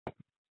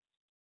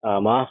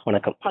ஆமா,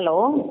 வணக்கம். ஹலோ.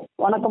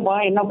 வணக்கம்ப்பா.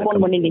 என்ன ஃபோன்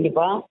வணக்கம்.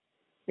 பண்ணியிருந்தீங்கப்பா?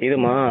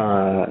 இதும்மா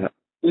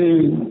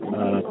ம்.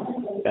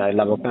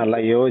 எல்லா பக்கம் நல்லா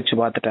யோசிச்சு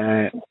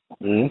பார்த்துட்டேன்.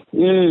 ம்.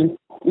 ம்.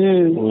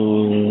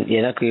 ம்.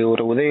 எனக்கு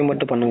ஒரு உதவி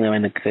மட்டும் பண்ணுங்க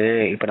எனக்கு.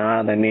 இப்போ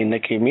நான் அந்த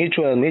இன்னைக்கு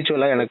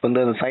மியூச்சுவலாக எனக்கு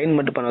வந்து அந்த சைன்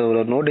மட்டும் பண்ண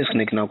ஒரு நோட்டீஸ்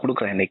இன்னைக்கு நான்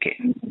கொடுக்குறேன் இன்னைக்கு.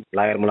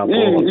 லாயர்மெல்லாம் ம்.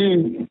 போகும்.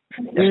 ம்.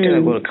 ஜஸ்ட் ம்.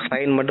 எனக்கு ஒரு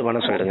சைன் மட்டும்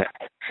பண்ண சொல்லிடுங்க.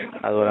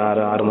 அது ஒரு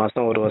 6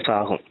 மாதம் 1 வருஷம்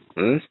ஆகும்.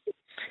 ம்.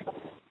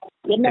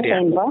 என்ன சரியா?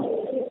 சைன்ப்பா?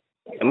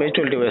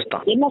 மியூச்சுவல் டிவைஸ்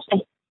தான். என்ன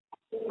சைன்?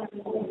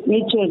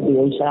 மியூச்சுவல்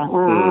டிவைஸா?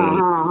 ஆ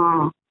ஆ ஆ ஆ.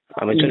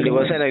 மியூச்சுவல் ம்.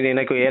 டிவோர்ஸ்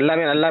எனக்கு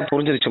எல்லாமே நல்லா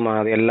புரிஞ்சிருச்சுமா.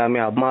 அது எல்லாமே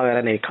அம்மா வேற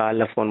நீ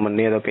காலைல ஃபோன்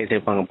பண்ணி ஏதோ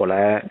பேசியிருப்பாங்க போல.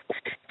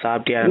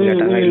 சாப்பிட்டியான்னு ம்.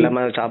 கேட்டாங்க. ம்.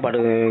 இல்லாமல் சாப்பாடு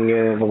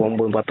இங்கே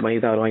 9 10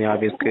 மணிக்கு தான் வருவாங்க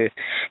ஆஃபீஸ்க்கு.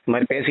 இந்த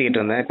மாதிரி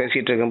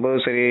பேசிக்கிட்டு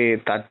இருக்கும்போது சரி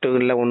தட்டு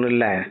இல்லை ஒன்றும்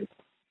இல்லை,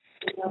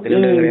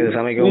 சிலிண்டர் ம். கிடையாது,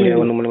 சமைக்க முடியாது,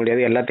 ம். ஒன்றும் பண்ண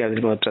முடியாது, எல்லாத்தையும்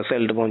எடுத்துட்டு ட்ரெஸ்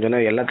எடுத்து போன்னு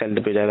சொன்னால் எல்லாத்தையும்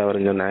எடுத்து போய்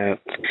வரும்னு சொன்னேன்.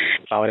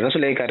 அவர் என்ன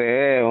சொல்லியிருக்காரு,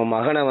 உன்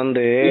மகனை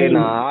வந்து ம்.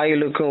 நான்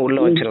ஆயுளுக்கும் உள்ள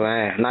ம்.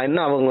 வச்சிருவேன், நான்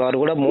இன்னும் அவங்க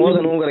அவர் கூட ம்.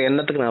 மோதணுங்கிற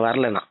எண்ணத்துக்கு நான்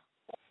வரலண்ணா.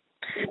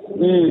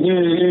 ம்.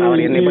 ம்.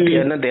 அவர் என்னை பற்றி ம்.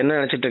 என்ன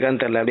நினைச்சிட்டு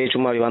இருக்கான்னு தெரியல. அப்படியே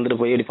சும்மா அப்படி வந்துட்டு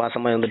போய் இப்படி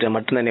பாசமா இருந்துட்டு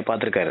மட்டும்தான் என்னை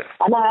பார்த்துருக்காரு.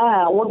 ஆனா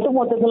ஒட்டு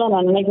மொத்தத்துல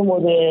நான் நினைக்கும்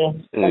போது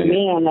தம்பி,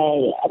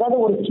 அதாவது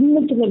ஒரு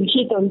சின்ன சின்ன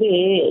விஷயத்த வந்து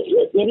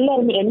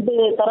எல்லாருமே ரெண்டு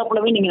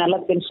தரப்புலவே நீங்க நல்லா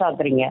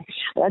பெருசாக்குறீங்க.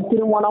 அதாவது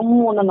திருமணம்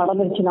ஒண்ணு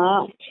நடந்துருச்சுன்னா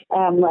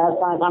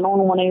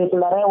கணவன்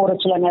மனைவிக்குள்ளார ஒரு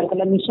சில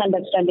நேரத்துல மிஸ்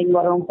அண்டர்ஸ்டாண்டிங்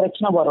வரும்,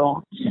 பிரச்சனை வரும்.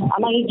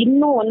 ஆனா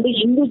இன்னும் வந்து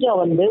இந்துஜா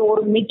வந்து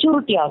ஒரு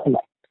மெச்சூரிட்டி ஆகல.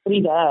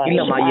 புரியுதா?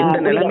 இல்லம்மா, இந்த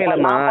புரியுதாப்பா?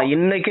 நிலைமையிலம்மா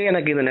இன்னைக்கே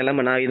எனக்கு இந்த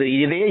நிலைமை. நான்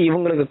இதே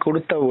இவங்களுக்கு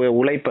கொடுத்த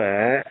உழைப்ப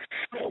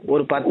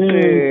ஒரு 10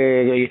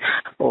 ம்.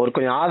 ஒரு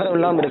கொஞ்சம் ஆதரவு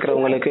இல்லாம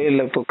இருக்கிறவங்களுக்கு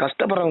இல்ல இப்போ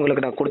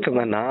கஷ்டப்படுறவங்களுக்கு நான்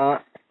கொடுத்துருந்தேன்னா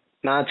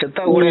நான்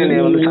செத்தா கூட என்னை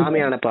வந்து ம்.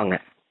 சாமியா நினைப்பாங்க.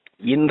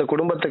 இந்த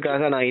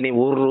குடும்பத்துக்காக நான் இனி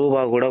 1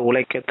 ரூபா கூட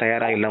உழைக்க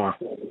தயாரா இல்லைம்மா.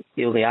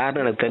 இவங்க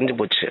யாருன்னு எனக்கு தெரிஞ்சு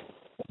போச்சு.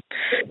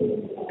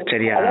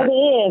 சரியா? அதாவது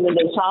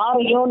இந்த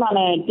சாரையோ நான்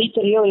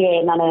டீச்சரையோ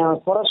நான்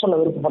குறை சொல்ல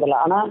விருப்பப்படல.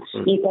 ஆனா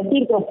நீ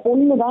கட்டியிருக்கிற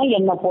பொண்ணு தான்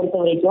என்னை பொறுத்த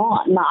வரைக்கும்.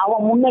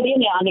 அவன் முன்னாடியே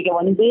நீ அன்னைக்கு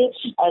வந்து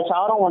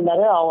சாரும்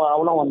வந்தாரு,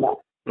 அவளும் வந்தா.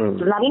 ம்.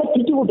 நல்லா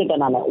திட்டு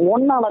விட்டுட்டேன் நான்.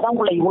 ஒன்னாலதான்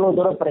உங்களை இவ்வளவு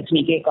தூரம்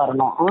பிரச்சனைக்கே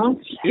காரணம்.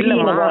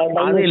 இல்லம்மா,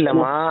 அது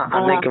இல்லம்மா,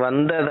 அன்னைக்கு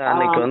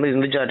ஆ. வந்து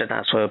இந்துஜாட்ட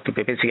நான்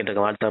பேசிக்கிட்டு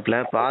இருக்கேன் வாட்ஸ்அப்ல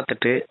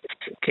பார்த்துட்டு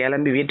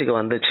கிளம்பி வீட்டுக்கு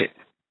வந்துச்சு.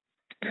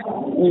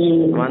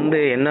 ம். வந்து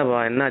என்னப்பா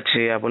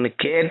என்னாச்சு அப்படின்னு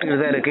கேட்டுட்டு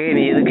தான் இருக்கு.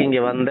 நீ எதுக்கு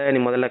இங்க வந்த,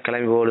 நீ முதல்ல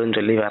கிளம்பி ஓடுன்னு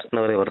சொல்லி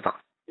வரட்டினவர் இவர் தான்.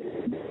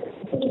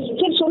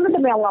 சரி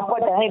சொல்லட்டுமே அவங்க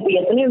அப்பாட்ட. இப்ப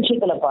எத்தனையோ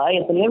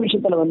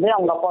விஷயத்துல வந்து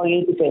அவங்க அப்பா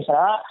எழுதி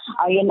பேசுறா.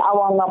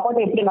 அவங்க அப்பாட்ட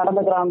எப்படி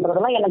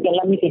நடந்துக்கிறான்றதெல்லாம் எனக்கு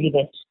எல்லாமே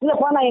தெரியுது.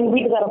 இல்லப்பா நான் எங்க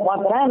வீட்டுக்கார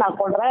பாக்குறேன், நான்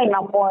கொள்றேன்,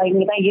 நான்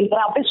இங்கதான்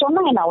இருக்கிறேன் அப்படி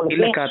சொன்னேன் இல்ல,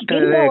 அவளுக்கு.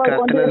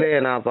 கத்துனது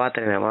நான்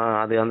பார்த்தேனேம்மா.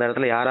 அது அந்த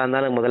இடத்துல யாரா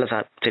இருந்தாலும்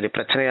முதல்ல சரி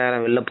பிரச்சனை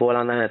யாரும் வெளில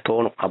போகலாம் தான்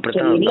தோணும். சரி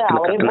அப்படித்தான் இல்ல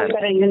அவரே கத்துனாரு.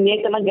 போயிட்டாரு. இது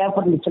நேத்தெல்லாம் கேப்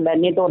இருந்துச்சுல்ல,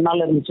 நேத்து ஒரு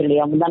நாள் இருந்துச்சு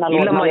இல்லையா, முந்தா நாள்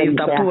ஒரு இல்லம்மா, நாள் இது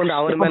தப்பு இருந்துச்சு. வந்து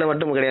அவர் மேல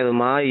மட்டும்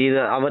கிடையாதும்மா.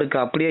 இது அவருக்கு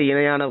அப்படியே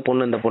இணையான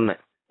பொண்ணு இந்த பொண்ணு.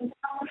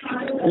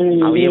 ம்.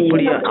 அவ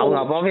எப்படி ம். அவங்க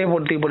அப்பாவே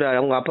போட்டு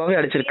அவங்க அப்பாவே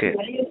அடிச்சிருக்கு.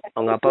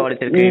 அவங்க அப்பா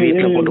அடிச்சிருக்கு,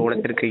 வீட்டுல போட்டு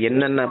உடைச்சிருக்கு,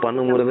 என்னென்ன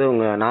பண்ணுங்கிறது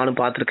நானும்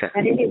பார்த்திருக்கேன்.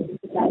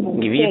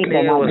 இங்க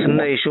வீட்லயே ஒரு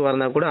சின்ன இஷ்யூவா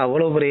இருந்தா கூட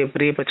அவ்வளவு பெரிய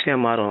பெரிய பிரச்சனையா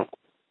மாறும்.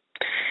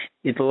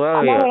 இப்போ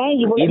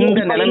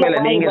இந்த நிலைமையில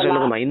நீங்க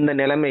சொல்லுங்கம்மா, இந்த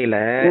நிலைமையில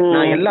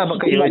நான் எல்லா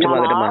பக்கம் யோசிச்சு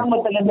பார்த்துட்டுமா.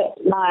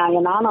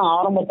 நானும்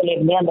ஆரம்பத்துல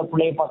இருந்தே அந்த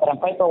பிள்ளைய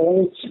பாக்குறேன்ப்பா. இப்ப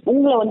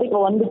உங்களை வந்து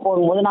இப்ப வந்து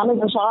போகும்போது நானும்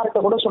இப்ப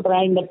சார்கிட்ட கூட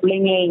சொல்றேன், இந்த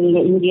பிள்ளைங்க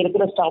இங்க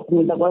இருக்கிற ஸ்டாஃப்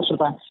கிட்ட கூட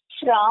சொல்றேன்,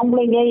 சரி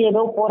ஆம்பளைங்க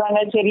ஏதோ போறாங்க,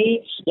 சரி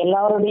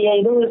எல்லாருடைய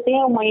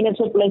இதுத்தையும்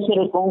மைனஸ் பிளஸ்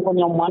இருக்கும்.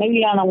 கொஞ்சம்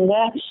மனைவியானவங்க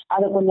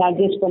அதை கொஞ்சம்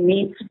அட்ஜஸ்ட்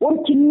பண்ணி ஒரு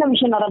சின்ன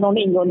விஷயம்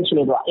நடந்தோடனே இங்க வந்து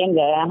சொல்லிடுவா,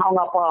 எங்க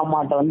அவங்க அப்பா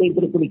அம்மாட்ட வந்து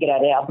இப்படி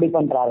குடிக்கிறாரு, அப்படி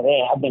பண்றாரு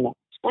அப்படின்னு.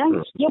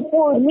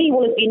 எப்போதுமே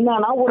இவளுக்கு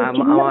என்னன்னா ஒரு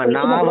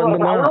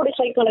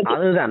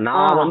அதுதான்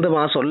நான் வந்து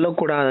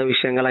சொல்லக்கூடாத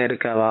விஷயங்கள்லாம்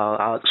இருக்கு.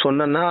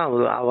 சொன்னா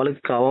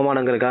அவளுக்கு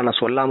அவமானங்களுக்காக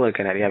நான் சொல்லாம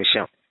இருக்கேன் நிறைய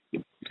விஷயம்.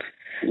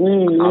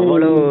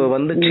 அவ்வளவு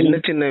வந்து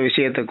சின்ன சின்ன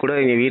விஷயத்த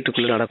கூட இங்க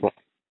வீட்டுக்குள்ள நடக்கும்.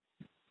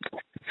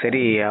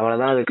 சரி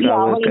அவ்வளவுதான், அதுக்கு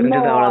அவளுக்கு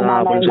தெரிஞ்சது அவ்வளவுதான்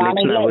அப்படின்னு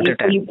சொல்லிட்டு நான்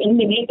விட்டுட்டேன்.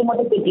 இந்த நேற்று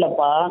மட்டும்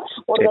திட்டலப்பா,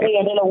 ஒரு தடவை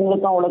இடையில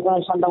உங்களுக்கும்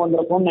அவளுக்கும் சண்டை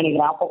வந்திருக்கும்னு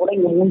நினைக்கிறேன். அப்ப கூட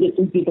இங்க மூஞ்சி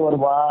தூக்கிட்டு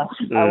வருவா,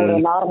 ஒரு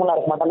நார்மலா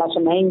இருக்க மாட்டேன். நான்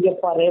சொன்னேன், இங்க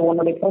பாரு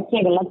உன்னுடைய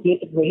பிரச்சனைகள்லாம்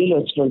கேட்டுட்டு வெளியில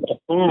வச்சுட்டு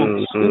வந்துட்டேன்.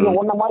 இங்க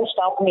உன்ன மாதிரி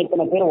ஸ்டாஃப்ங்க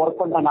இத்தனை பேர்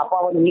ஒர்க் பண்றாங்க. அப்பா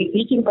நீ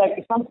டீச்சிங்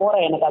ப்ராக்டிஸ் தான் போற,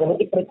 எனக்கு அதை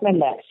பத்தி பிரச்சனை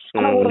இல்லை.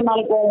 ஆனா ஒரு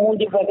நாளைக்கு உன்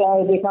மூஞ்சி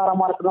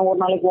விசாரமா இருக்கணும்,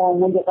 ஒரு நாளைக்கு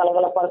உன் மூஞ்சி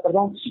கலகலப்பா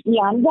இருக்கணும். நீ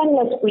 5ஆம்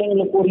கிளாஸ்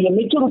பிள்ளைங்களுக்கு ஒரு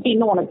மெச்சூரிட்டி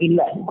இன்னும் உனக்கு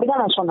இல்லை.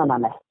 இப்படிதான் நான் சொன்னேன்.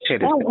 நானு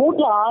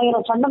வீட்டுல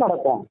 1000 சண்டை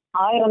நடக்கும்,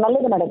 1000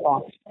 நல்லது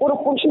நடக்கும். ஒரு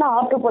புருஷனை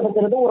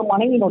ஆற்றுப்படுத்துறது ஒரு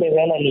மனைவியினுடைய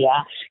வேலை இல்லையா?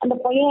 அந்த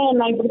பையன்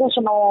நான் இப்படிதான்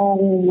சொன்னேன்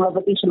உங்களை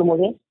பத்தி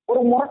சொல்லும்போது,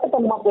 ஒரு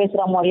முரட்டுத்தனமா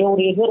பேசுற மாதிரியோ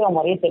ஒரு எதிர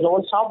மாதிரியோ தெரியல,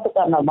 ஒரு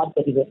சாப்பிட்டுக்காரன மாதிரி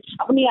தெரியுது.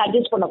 அப்ப நீ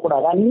அட்ஜஸ்ட்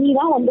பண்ணக்கூடாதா? நீ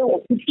தான் வந்து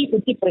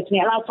குத்தி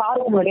பிரச்சனை. நான்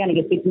சாருக்கு முன்னாடியே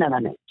எனக்கு திட்டினேன்.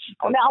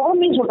 நான்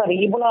அவருமே சொல்றாரு,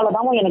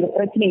 இவ்வளவுதான் எனக்கு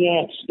பிரச்சனையே,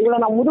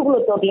 இவ்வளவு நான் முதுகுல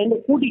தோட்டல இருந்து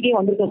கூட்டிகிட்டே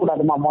வந்திருக்க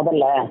கூடாதுமா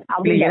முதல்ல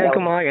அப்படின்னு.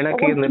 எனக்குமா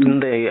எனக்கு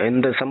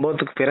இந்த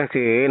சம்பவத்துக்கு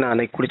பிறகு நான்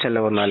அன்னைக்கு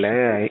குடிச்சல ஒரு நாள்,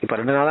 இப்ப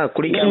 2 நாளா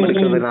குடிக்காம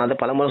இருக்கிறது நான் அதை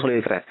பலமுறை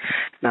சொல்லியிருக்கிறேன்.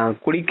 நான்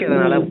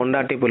குடிக்கிறதுனால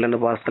பொண்டாட்டி பிள்ளைன்னு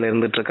பாசத்துல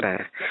இருந்துட்டு இருக்கிறேன்.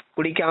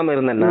 குடிக்காம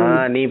இருந்தேன்னா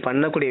நீ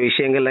பண்ணக்கூடிய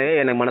விஷயங்களே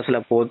எனக்கு மனசுல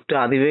போட்டு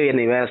அதுவே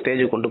என்னை வேற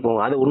ஸ்டேஜுக்கு கொண்டு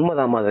போகும். அது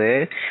உண்மைதாம்மா. அது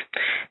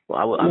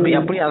அப்படி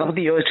அப்படி அதை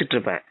பத்தி யோசிச்சுட்டு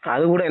இருப்பேன்.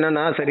 அது கூட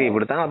என்னன்னா சரி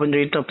இப்படித்தான் அப்படின்னு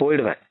சொல்லிட்டு நான்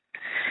போயிடுவேன்.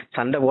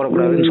 சண்டை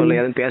போடக்கூடாதுன்னு சொல்லி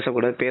எதுவும்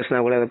பேசக்கூடாது,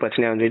 பேசினா கூட எதுவும்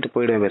பிரச்சனையான்னு சொல்லிட்டு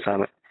போயிடுவேன்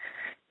பேசாம.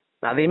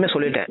 அதையுமே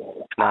சொல்லிட்டேன்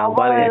நான்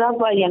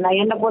பாருங்க.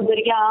 என்ன பொறுத்த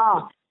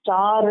வரைக்கும்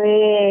சாரு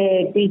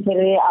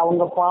டீச்சரு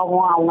அவங்க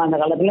பாவம், அவங்க அந்த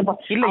காலத்துல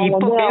இல்ல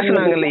இப்ப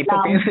பேசுனாங்கல்ல, இப்ப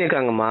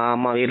பேசிருக்காங்கம்மா.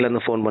 அம்மா வீட்ல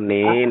இருந்து போன் பண்ணி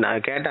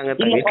நான் கேட்டாங்க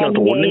வீட்டுல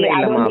ஒண்ணுமே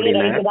இல்லம்மா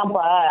அப்படின்னு.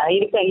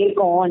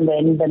 இருக்கும்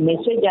இந்த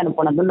மெசேஜ்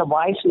அனுப்புனது, இந்த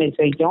வாய்ஸ்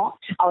மெசேஜும்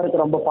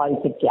அவருக்கு ரொம்ப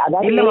பாதிச்சிருச்சு.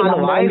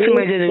 அதாவது வாய்ஸ்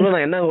மெசேஜ்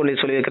நான் என்ன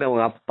சொல்லியிருக்கிறேன்,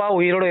 உங்க அப்பா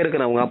உயிரோட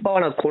இருக்கிறேன், உங்க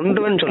அப்பாவை நான்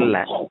கொண்டுவேன்னு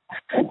சொல்லல.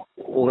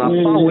 உங்க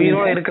அப்பா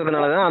உயிரோட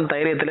இருக்கிறதுனாலதான் அந்த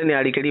தைரியத்துல நீ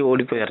அடிக்கடி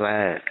ஓடி போயிடுற,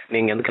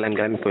 நீங்க வந்து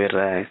கிளம்பி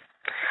போயிடுற.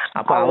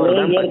 அப்ப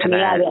அவருதான் பிரச்சனை.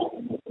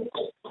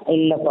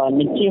 இல்லப்பா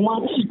நிச்சயமா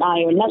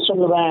நான் என்ன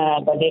சொல்லுவேன்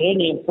பட்டேரே,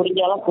 நீ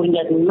புரிஞ்சாலும்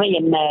புரிஞ்சாதுன்னா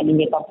என்ன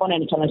நீங்க தப்பா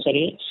நினைச்சாலும்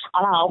சரி,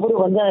 ஆனா அவரு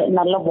வந்து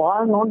நல்லா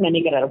வாழணும்னு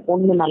நினைக்கிறாரு,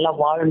 பொண்ணு நல்லா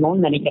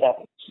வாழணும்னு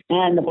நினைக்கிறாரு.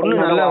 இந்த பொண்ணு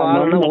நல்லா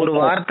வாழணும் ஒரு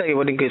வார்த்தை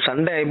இவனுக்கு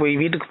சண்டை ஆகி போய்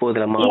வீட்டுக்கு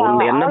போகுதுலம்மா,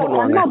 என்ன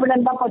பண்ணுவாங்க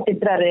அப்படின்தான்ப்பா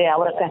திட்டுறாரு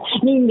அவருக்கு.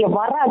 நீ இங்க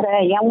வராத,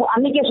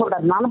 அன்னைக்கே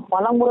சொல்றாரு, நானும்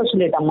பலமுறை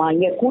சொல்லிட்டேம்மா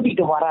இங்க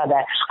கூட்டிட்டு வராத.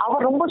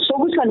 அவர் ரொம்ப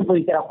சொகுசு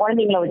அனுபவிக்கிறா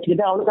குழந்தைங்களை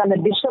வச்சுக்கிட்டு, அவளுக்கு அந்த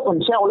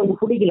டிஸ்டர்பன்ஸ் அவளுக்கு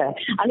பிடிக்கல.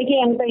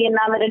 அன்னைக்கே என்கிட்ட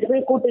நான் 2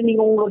 பேரும் கூட்டு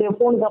நீங்க உங்களுடைய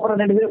போனுக்கு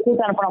அப்புறம் 2 பேரும்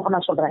கூட்டு அனுப்பணும் அப்ப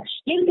நான் சொல்றேன்,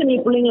 இருக்கு நீ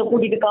பிள்ளைங்களை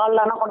கூட்டிட்டு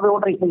காலைல கொண்டு போய்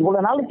விட்றீங்க,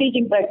 இவ்வளவு நாள்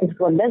டீச்சிங்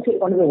பிராக்டிஸ்க்கு வந்தேன், சரி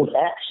கொண்டு போய்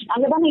விட்டேன்,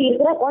 அங்கதானே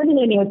இருக்கிற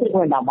குழந்தைங்களை நீ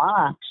வச்சிருக்க வேண்டாமா,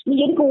 நீ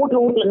எதுக்கு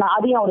வீட்டுல நான்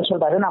அதையும் அவர்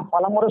சொல்றாரு, நான்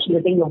பலமுறை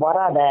சொல்லிட்டு இங்க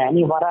வராத,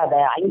 நீ வராத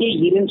அங்கேயே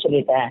இருன்னு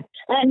சொல்லிட்டேன்,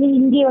 நீ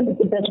இங்கே வந்து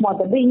ட்ரெஸ்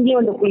மாத்துறது, இங்கே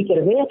வந்து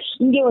குளிக்கிறது,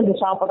 இங்கே வந்து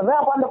சாப்பிடுறது,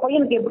 அப்ப அந்த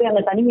பையனுக்கு எப்படி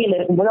அந்த தனிமையில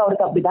இருக்கும்போது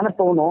அவருக்கு அப்படித்தானே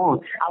தோணும்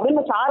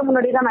அப்படின்னு சார்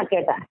முன்னாடி தான் நான்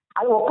கேட்டேன்.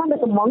 அது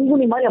உட்காந்துருக்கு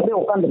மங்குனி மாதிரி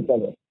அப்படியே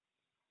உட்காந்துருக்காது.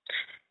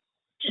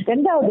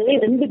 ரெண்டாவது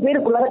 2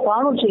 பேருக்குள்ளார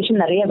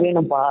கான்வர்சேஷன் நிறைய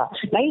வேணும்ப்பா.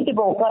 நைட்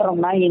இப்ப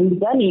உட்காடுறோம்னா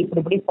எங்கா நீ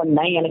இப்படி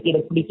பண்ண, எனக்கு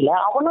இதை பிடிக்கல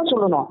அவனும்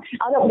சொல்லணும்.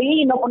 அது அப்படியே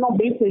என்ன பண்ணும்,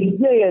 அப்படியே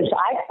பெரிய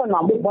ஆக்ட் பண்ணும்,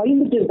 அப்படியே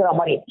பயந்துட்டு இருக்கிற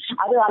மாதிரி.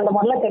 அது அந்த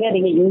மாதிரிலாம்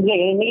கிடையாது. இங்க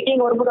எங்ககிட்ட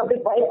வரும்போது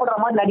அப்படியே பயப்படுற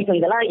மாதிரி நடிக்கும்.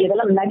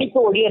 இதெல்லாம்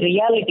நடிக்க ஒழிய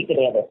ரியாலிட்டி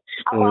கிடையாது.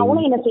 அப்ப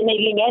அவனும் என்ன செய்யணும்,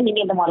 இல்லைங்க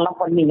நீங்க இந்த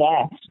மாதிரிலாம் பண்ணீங்க,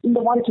 இந்த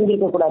மாதிரி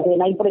செஞ்சிருக்க கூடாது,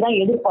 நான்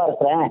இப்படிதான்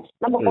எதிர்பார்க்கிறேன்,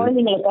 நம்ம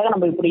குழந்தைங்களுக்காக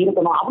நம்ம இப்படி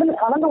இருக்கணும்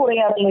அப்படின்னு கலந்து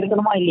உரையாடல்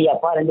இருக்கணுமா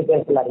இல்லையாப்பா 2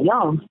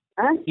 பேருக்குள்ளாரையும்?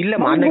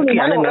 இல்லம்மா அன்னைக்கு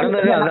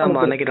நடந்தது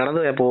அதான்மா. அன்னைக்கு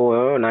நடந்தது அப்போ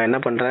நான் என்ன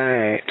பண்றேன்,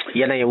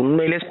 என்னை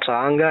உண்மையிலே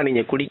ஸ்ட்ராங்கா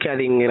நீங்க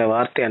குடிக்காதீங்கிற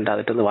வார்த்தை என்கிட்ட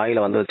அதுட்டு வந்து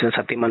வாயில வந்து வச்சு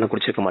சத்தியமா நான்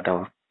குடிச்சிருக்க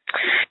மாட்டேன்.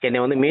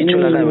 என்னை வந்து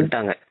மீச்சுவலா தான்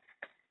விட்டாங்க.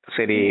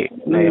 சரி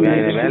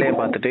வேலையை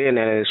பார்த்துட்டு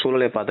என்ன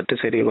சூழ்நிலையை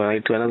பார்த்துட்டு சரி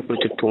நைட்டு வேணா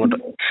குடிச்சிட்டு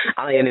தூங்கட்டும்.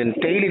 ஆனா என்ன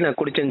டெய்லி நான்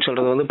குடிச்சேன்னு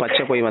சொல்றது வந்து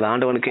பச்சை போய் அந்த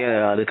ஆண்டவனுக்கே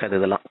அதுக்காது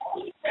இதெல்லாம்.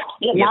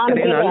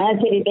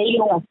 சரி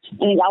டெய்லியும்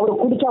அவரு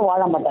குடிச்சா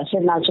வாழ மாட்டேன்,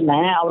 சரி நான்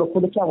சொன்னேன் அவரு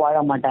குடிச்சா வாழ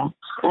மாட்டேன்.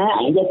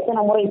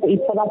 எத்தனை முறை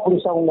இப்பதான்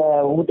புதுசா உங்க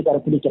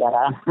வீட்டுக்காரர்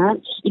குடிக்கிறாரா,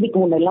 இதுக்கு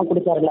முன்ன எல்லாம்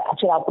குடிச்சாருல்ல,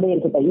 சரி அப்படியே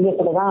இருக்கட்டும். இங்க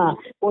கூடதான்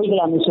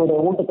கோயிலா மிஸ்ஸோட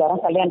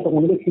வீட்டுக்காரன் கல்யாணத்துக்கு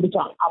முன்னாடி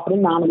குடிச்சான்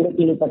அப்படின்னு நான் கூட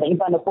கேள்விப்பட்டேன்.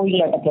 இப்ப அந்த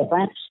கோயிலாட்ட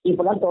கேட்பேன்,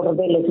 இப்பெல்லாம்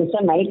தொடர்பே இல்லை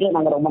சிஸ்டர், நைட்ல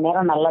நாங்க ரொம்ப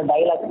நேரம் நல்லா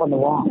டைலாக்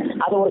பண்ணுவோம்,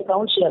 அது ஒரு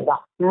கவுன்சிலர்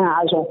தான்.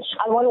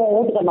 அது மாதிரி உன்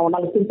வீட்டுக்காரன்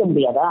உன்னால திருத்த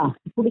முடியாதா,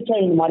 குடிச்சா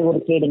இந்த மாதிரி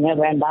ஒரு கேடுங்க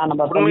வேண்டாம்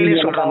நம்ம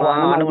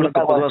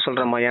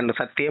சொல்றேம்மா. என்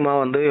சத்தியமா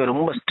வந்து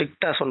ரொம்ப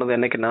ஸ்ட்ரிக்டா சொன்னது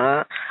என்னைக்குன்னா,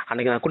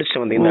 அன்னைக்கு நான்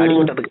குடிச்சிட்டு வந்தேன், இந்த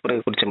அடிபட்டதுக்கு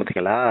பிறகு குடிச்சேன்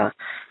பாத்தீங்களா,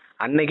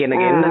 அன்னைக்கு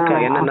எனக்கு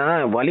என்னன்னா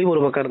வலி ஒரு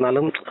பக்கம்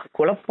இருந்தாலும்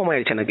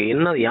குழப்பமாயிடுச்சு எனக்கு.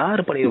 என்ன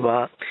யாரு பண்ணிருப்பா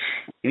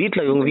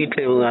வீட்டுல,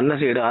 இவங்க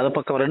அண்ணன் சைடு அதை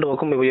பக்கம் 2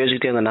 பக்கம்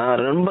யோசிச்சுட்டே இருந்தேன்னா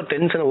ரொம்ப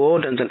டென்ஷன்,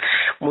 ஓவர் டென்ஷன்.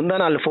 முந்தா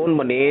நாள் ஃபோன்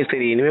பண்ணி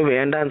சரி இனிமே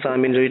வேண்டாம்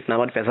சாமின்னு சொல்லிட்டு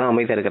நான் பேசாம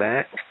அமைதியா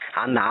இருக்கிறேன்.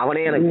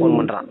 அவனே எனக்கு ஃபோன்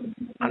பண்றான்,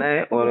 ஆனா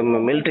ஒரு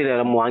மிலிட்டரி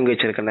வாங்கி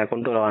வச்சிருக்கேன்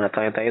கொண்டு வரவான,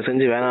 தயவு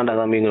செஞ்சு வேணாண்டா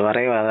சாமி இங்க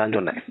வரவே வராதான்னு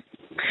சொன்னேன்.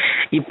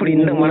 இப்படி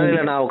இந்த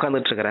மனதில நான்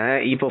உட்காந்துட்டு இருக்கிறேன்.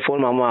 இப்ப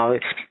போன் மாமா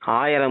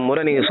 1000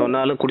 முறை நீங்க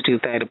சொன்னாலும்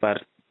குடிச்சுக்கிட்டு தான்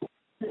இருப்பாரு,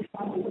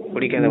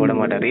 குடிக்காத விட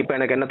மாட்டாரு. இப்ப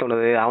எனக்கு என்ன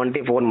தோணுது,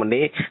 அவன்கிட்டயே போன்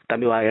பண்ணி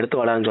தம்பி எடுத்து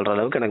வாடான்னு சொல்ற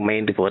அளவுக்கு எனக்கு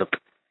மைண்டுக்கு வருது.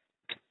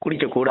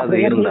 குடிக்க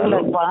கூடாது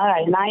இருந்தாலும்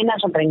நான் என்ன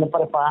சொல்றேன், இங்க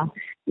பாருப்பா,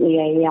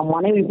 என்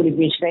மனைவி இப்படி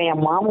பேசிட்டேன்,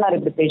 என் மாமனார்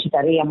இப்படி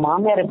பேசிட்டாரு, என்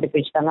மாமியார் இப்படி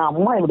பேசிட்டாங்க,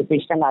 அம்மா இப்படி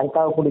பேசிட்டாங்க,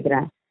 அதுக்காக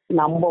குடிக்கிறேன்.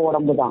 நம்ம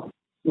உடம்பு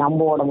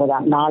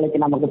தான், நாளைக்கு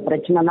நமக்கு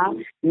பிரச்சனைனா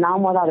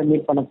நாம தான் அதை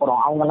மீட் பண்ண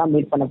போறோம், அவங்க எல்லாம்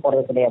மீட் பண்ண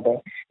போறது கிடையாது.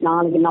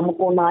 நாளைக்கு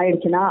நமக்கு ஒண்ணு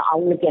ஆயிடுச்சுன்னா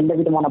அவங்களுக்கு எந்த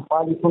விதமான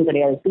பாதிப்பும்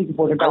கிடையாது, தூக்கி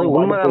போட்டுட்டு.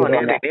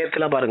 உண்மைதான்.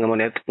 நேற்றுலாம் பாருங்க,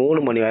 நேற்று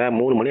 3 மணி வரை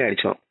 3 மணி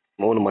ஆயிடுச்சோம்,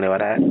 3 மணி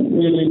வரை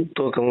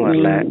தூக்கமும்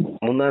வரல.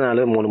 முந்தா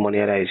நாள் 3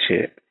 மணி வரை ஆயிடுச்சு,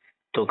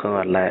 தூக்கம்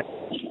வரல.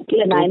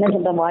 இல்ல நான் என்ன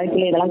சொல்றேன்,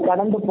 வாழ்க்கையில இதெல்லாம்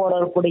கடந்து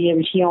போறக்கூடிய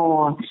விஷயம்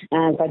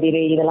கதிர்,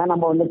 இதெல்லாம்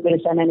நம்ம வந்து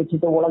பெருசா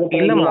நினைச்சிட்டு உலகத்துல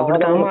இல்லம்மா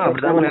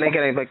அப்படிதான்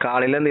நினைக்கிறேன். இப்ப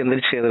காலையில இருந்து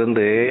எந்திரிச்சதுல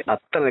இருந்து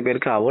அத்தனை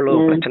பேருக்கு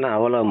அவ்வளவு பிரச்சனை,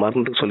 அவ்வளவு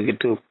மருந்து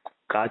சொல்லிக்கிட்டு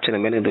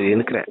காய்ச்சல் மேல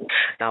இருக்கிறேன்.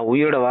 நான்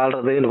உயிரோட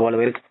வாழ்றது பல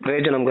பேருக்கு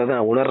பிரயோஜனம்ங்கிறத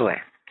நான்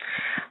உணர்றேன்.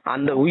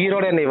 அந்த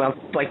உயிரோட என்னை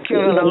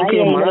வைக்கிற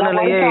அளவுக்கு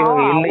மனநிலையே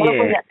இவங்க இல்லையே.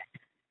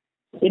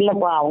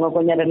 இல்லப்பா அவங்க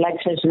கொஞ்சம்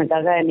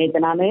ரிலாக்ஸேஷனுக்காக நேற்று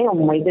நான்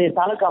இது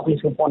தாலுக்கா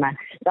ஆஃபீஸுக்கு போனேன்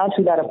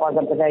தாசில்தாரை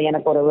பார்க்கறதுக்காக.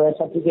 எனக்கு ஒரு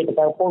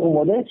சர்டிஃபிகேட்டுக்காக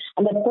போகும்போது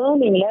அந்த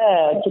டேர்னிங்ல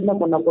சின்ன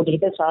பொண்ணை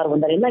கூட்டிக்கிட்டு சார்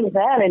வந்தார். என்னங்க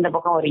சார் இந்த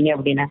பக்கம் வரீங்க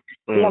அப்படின்னு.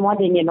 இல்லைம்மா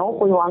நீங்க நோ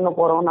போய் வாங்க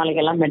போறோம்,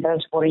 நாளைக்கு எல்லாம்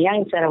மெட்ராஸ் போறோம்.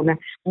 ஏங்க சார்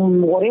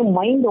அப்படின்னு. ஒரே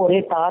மைண்ட்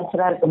ஒரே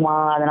டார்ச்சரா இருக்குமா,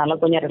 அதனால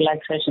கொஞ்சம்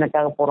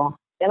ரிலாக்ஸேஷனுக்காக போறோம்.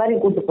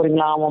 எல்லாரையும் கூட்டிட்டு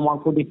போறீங்களா? ஆமாம்மா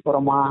கூட்டிட்டு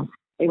போறோமா.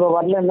 இப்போ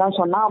வரலன்னு தான்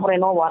சொன்னா, அப்புறம்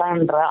என்ன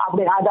வரேன்ற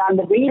அப்படி. அது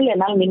அந்த வெயில்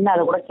என்னால் நின்று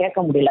அதை கூட கேட்க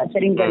முடியல.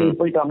 சரிங்க நீங்க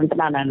போயிட்டு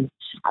வாங்கன்ட்டு நான்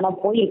ஆனா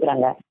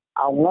போயிருக்கிறாங்க.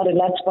 அவங்க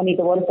ரிலாக்ஸ்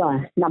பண்ணிட்டு வரட்டும்.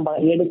 நம்ம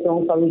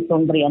எடுத்தோம்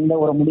கவிழ்த்தோன்ற எந்த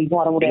ஒரு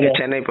முடிவும் வர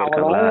முடியாது. சென்னை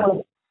போயிருக்காங்களா?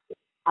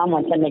 ஆமா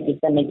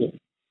சென்னைக்கு.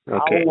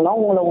 ஓகே. அவங்களும்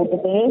உங்களை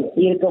விட்டுட்டு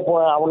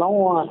அவளும்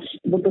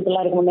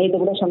விட்டுட்டுலாம் இருக்கும்.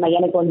 நைட்டு கூட சொன்னா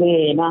எனக்கு வந்து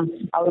நான்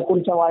அவர்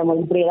குடிச்ச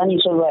வாழ்மொழி இப்படியேதான் நீ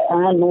சொல்வ.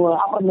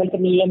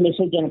 அப்புறமேட்டு நீயே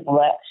மெசேஜ் அனுப்புவ.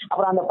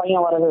 அப்புறம் அந்த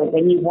பையன்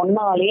வரது நீ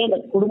ஒன்னாலே இந்த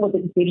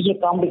குடும்பத்துக்கு பெரிய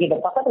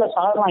காம்ப்ளிகேட்டட். பக்கத்துல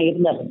சார்லாம்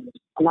இருந்தாரு.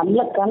 நல்ல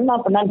கண்ணா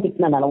பின்னான்னு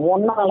திட்டினால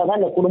ஒன்னாலதான்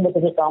இந்த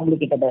குடும்பத்துக்கு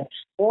காம்ப்ளிகேட்டது.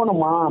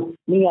 போகணுமா,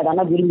 நீங்க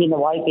அதான விரும்பி இந்த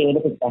வாழ்க்கையை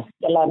எடுத்துக்கிட்ட,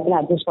 எல்லா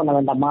இடத்துலையும் அட்ஜஸ்ட் பண்ண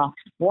வேண்டாமா.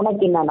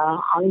 உனக்கு என்னன்னா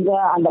அங்க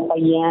அந்த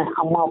பையன்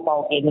அம்மா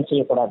அப்பாவுக்கு எதுவும்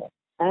செய்யக்கூடாது,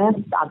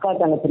 அக்கா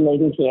தங்கச்சில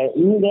எதுவும் செய்யாது.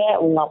 இங்க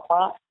உங்க அப்பா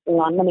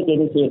உங்க அண்ணனுக்கு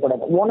எதுவும்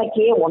செய்யக்கூடாது.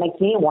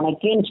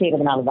 உனக்கேன்னு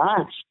செய்யறதுனாலதான்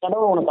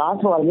கடவுள் உனக்கு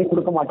ஆசீர்வாதமே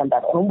கொடுக்க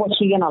மாட்டேன்டாரு. ரொம்ப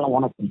சுயநலம்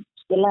உனக்கு,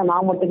 எல்லாம்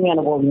நான் மட்டுமே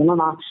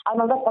அனுபவிக்கணும்.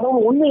 அதனாலதான்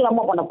கடவுள் ஒண்ணு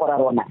இல்லாம பண்ண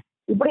போறாரு உன்னை.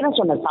 இப்படிதான்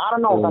சொன்னேன்.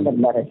 சாரனா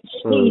உட்காந்துருந்தாரு.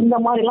 நீ இந்த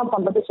மாதிரி எல்லாம்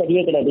பண்றது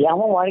சரியே கிடையாது.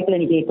 அவன் வாழ்க்கையில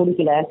இன்னைக்கு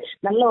குடிக்கல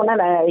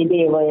நல்லவன இது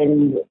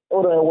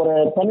ஒரு ஒரு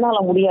பெண்ணால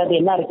முடியாது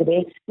என்ன இருக்குது.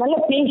 நல்லா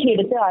பேசி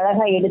எடுத்து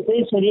அழகா எடுத்து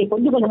சரி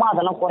கொஞ்சம் கொஞ்சமா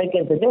அதெல்லாம்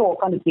குறைக்கிறதுக்கு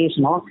உட்காந்து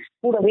பேசணும்,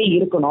 கூடவே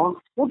இருக்கணும்.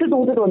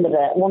 விட்டுட்டு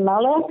வந்துடுற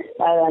உன்னால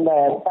அந்த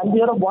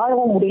தம்பியோட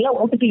வாழவும் முடியல,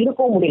 விட்டுட்டு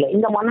இருக்கவும் முடியல.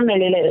 இந்த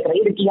மனநிலையில இருக்கிற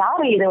இதுக்கு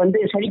யாரு இதை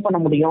வந்து சரி பண்ண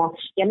முடியும்?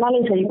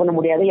 என்னாலையும் சரி பண்ண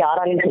முடியாது,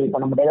 யாராலையும் சரி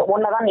பண்ண முடியாது.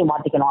 உன்னதான் நீ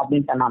மாத்திக்கணும்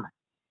அப்படின்ட்டு நான்.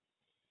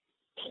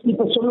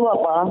 இப்ப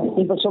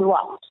சொல்லுவா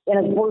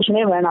எனக்கு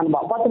புருஷனே வேணாம்பா.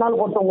 10 நாள்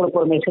பொறுத்து உங்களுக்கு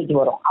ஒரு மெசேஜ்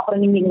வரும்.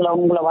 அப்புறம் நீங்க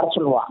உங்களை வர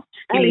சொல்லுவா.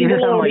 இது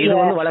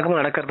வந்து வழக்கமா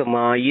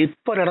நடக்கிறதுமா.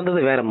 இப்ப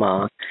நடந்தது வேறம்மா.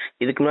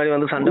 இதுக்கு முன்னாடி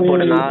வந்து சண்டை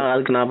போட்டு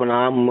அதுக்கு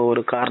நான்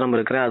ஒரு காரணம்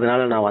இருக்கிறேன்,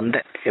 அதனால நான்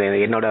வந்தேன்.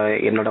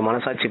 என்னோட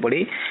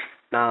மனசாட்சிப்படி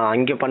நான்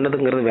அங்க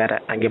பண்ணதுங்கிறது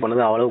வேற. அங்க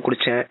பண்ணது அவ்வளவு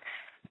குடிச்சேன்,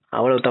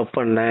 அவ்வளவு தப்பு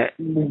பண்ணேன்,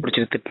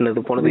 பிடிச்சிட்டு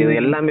திட்டுனது போனது இது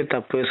எல்லாமே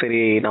தப்பு. சரி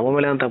நம்ம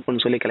மேலே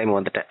தப்புன்னு சொல்லி கிளம்பி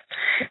வந்துட்டேன்.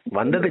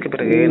 வந்ததுக்கு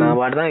பிறகு நான்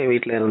பாட்டுதான் என்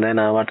வீட்டுல இருந்தேன்,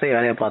 நான் பாட்டு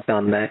வேலையை பார்த்து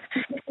வந்தேன்.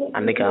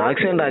 அன்னைக்கு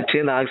ஆக்சிடென்ட் ஆச்சு.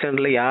 அந்த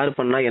ஆக்சிடென்ட்ல யாரு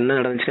பண்ணா என்ன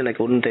நடந்துச்சுன்னு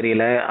எனக்கு ஒன்றும்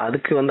தெரியல.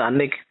 அதுக்கு வந்து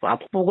அன்னைக்கு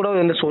அப்போ கூட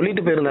வந்து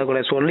சொல்லிட்டு போயிருந்தா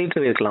கூட சொல்லிட்டு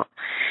போயிருக்கலாம்.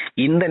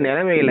 இந்த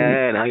நிலைமையில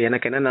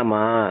எனக்கு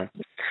என்னன்னாமா,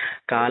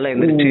 காலைல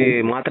எந்திரிச்சு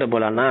மாத்திரை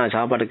போலான்னா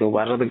சாப்பாட்டுக்கு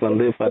வர்றதுக்கு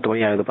வந்து 10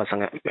 மணி ஆகுது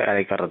பசங்க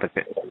வேலைக்கு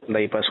வர்றதுக்கு.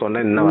 இந்த இப்ப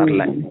சொன்ன இன்னும்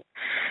வரல.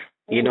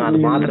 இன்னும் அது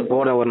மாத்திரை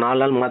போட ஒரு 4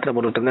 நாள் மாத்திரை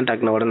போட்டுட்டு இருந்தேன்.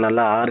 டக்குனு உடனே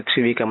நல்லா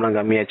ஆரிச்சு வீக்கம்லாம்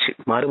கம்மியாச்சு.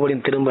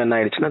 மறுபடியும் திரும்ப என்ன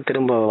ஆயிடுச்சுன்னா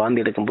திரும்ப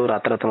வாந்தி எடுக்கும்போது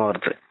ரத்தமா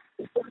வருது.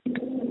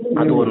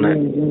 அது ஒண்ணு.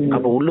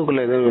 அப்ப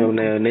உள்ளுக்குள்ள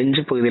எதுவும்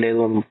நெஞ்சு பகுதியில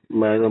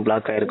எதுவும்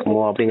பிளாக்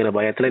ஆயிருக்குமோ அப்படிங்கிற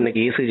பயத்துல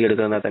இன்னைக்கு இசிஜி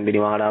எடுக்கிறதா தம்பி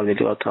நீ வாடா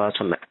அப்படின்னு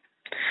சொன்னேன்.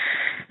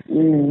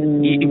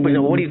 இப்ப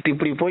ஓடிட்டு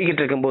இப்படி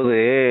போய்கிட்டு இருக்கும்போது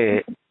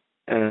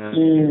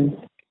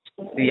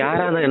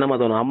யாரா இருந்தாலும் என்னமா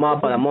தோணும்,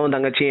 அம்மாவும்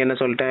தங்கச்சியும் என்ன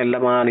சொல்லிட்டேன்,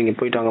 இல்லம்மா நீங்க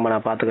போயிட்டு வாங்கம்மா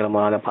நான்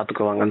பாத்துக்கிறேம்மா அதை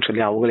பாத்துக்குவாங்கன்னு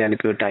சொல்லி அவங்களே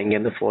அனுப்பிவிட்டு அங்க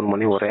இருந்து போன்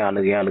பண்ணி ஒரே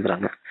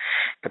அழுகுறாங்க.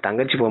 இப்ப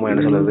தங்கச்சி போமா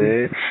என்ன சொல்லுது,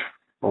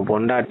 உன்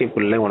பொண்டாட்டி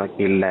பிள்ளை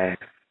உனக்கு இல்ல,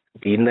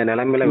 இந்த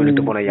நிலைமையில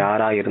விட்டுட்டு போன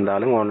யாரா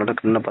இருந்தாலும் உன்னோட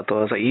இன்னும் 10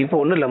 வருஷம் இப்ப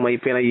ஒண்ணும் இல்லம்மா,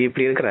 இப்ப நான்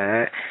இப்படி இருக்கிறேன்,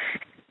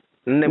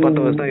 இன்னும்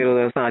 10 வருஷம்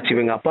 20 வருஷம்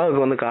ஆச்சு. எங்க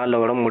அப்பாவுக்கு வந்து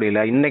காலில் உடம்பு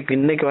முடியல,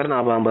 இன்னைக்கு வர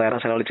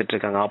 40-50,000 செலவழிச்சிட்டு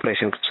இருக்காங்க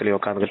ஆபரேஷனுக்கு சொல்லி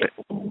உட்காந்துக்கிட்டு.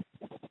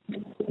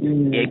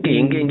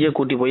 எங்கேயோ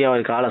கூட்டி போய்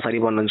அவர் காலை சரி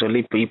பண்ணணும்னு சொல்லி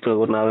இப்ப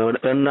ஒரு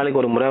 2 நாளைக்கு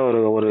ஒரு முறை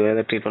ஒரு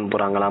ட்ரீட்மெண்ட்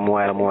போறாங்களா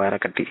 3000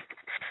 கட்டி.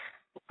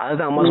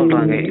 அதுதான் அம்மா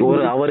சொல்றாங்க.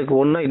 அவருக்கு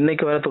ஒண்ணு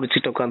இன்னைக்கு வேற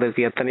துடிச்சிட்டு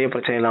உட்காந்துருக்கு. எத்தனையோ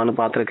பிரச்சனை நானும்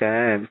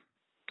பாத்திருக்கேன்.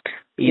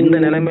 இந்த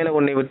நிலைமையில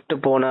உன்னை விட்டு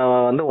போனவ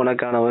வந்து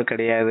உனக்கானவ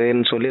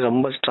கிடையாதுன்னு சொல்லி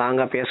ரொம்ப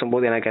ஸ்ட்ராங்கா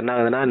பேசும்போது எனக்கு என்ன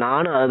ஆகுதுன்னா,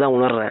 நானும் அதுதான்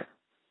உணர்றேன்.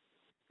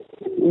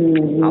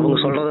 அவங்க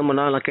சொல்றத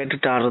முன்னால நான்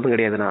கேட்டுட்டு ஆடுறதும்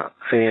கிடையாதுண்ணா.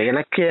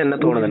 எனக்கே என்ன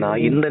தோணுதுன்னா,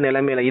 இந்த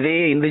நிலைமையில இதே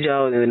இந்துஜா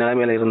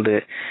நிலைமையில இருந்து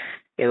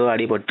ஏதோ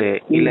அடிபட்டு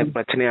இல்ல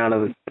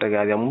பிரச்சனையானது பிறகு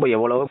அது ரொம்ப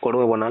எவ்வளவோ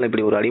கொடுமை பண்ணாலும்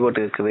இப்படி ஒரு அடிபட்டு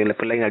இருக்குது, இல்ல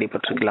பிள்ளைங்க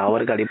அடிபட்டு இருக்கு, இல்ல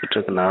அவருக்கு அடிபட்டு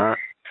இருக்குன்னா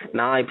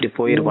நான் இப்படி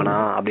போயிருப்பேனா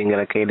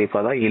அப்படிங்கிற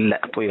கேள்விப்பாதான் இல்ல,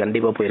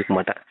 கண்டிப்பா போயிருக்க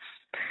மாட்டேன்.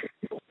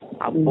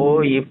 அப்போ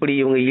இப்படி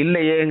இவங்க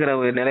இல்லையேங்கிற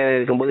ஒரு நிலையில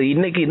இருக்கும்போது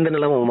இன்னைக்கு இந்த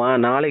நிலைமைமா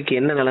நாளைக்கு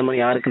என்ன நிலைமை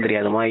யாருக்கும்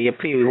தெரியாதுமா.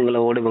 எப்படி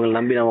இவங்களை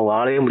நம்பி நம்ம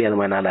வாழவே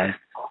முடியாதுமா என்னால.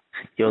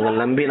 இவங்களை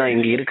நம்பி நான்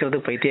இங்க இருக்கிறது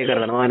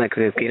பைத்தியக்காரதனமா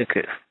எனக்கு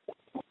இருக்கு.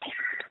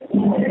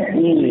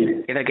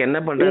 எனக்கு என்ன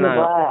பண்றேன்னா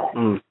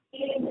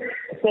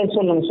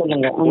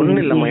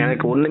ஒண்ணு இல்லம்மா,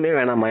 எனக்கு ஒண்ணுமே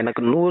வேணாமா.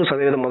 எனக்கு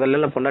 100%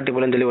 முதல்ல பொண்டாட்டி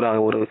போலன்னு சொல்லி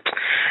ஒரு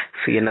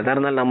என்னதான்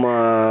இருந்தாலும் நம்ம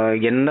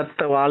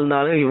என்னத்தை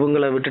வாழ்ந்தாலும்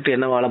இவங்களை விட்டுட்டு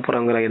என்ன வாழ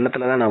போறோங்கிற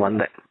எண்ணத்துலதான் நான்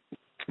வந்தேன்.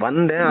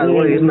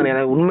 அதுபோல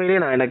இருந்தேன். உண்மையிலேயே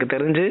எனக்கு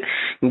தெரிஞ்சு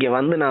இங்க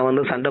வந்து நான்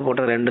வந்து சண்டை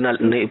போட்ட 2 நாள்,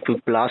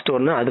 இப்ப லாஸ்ட்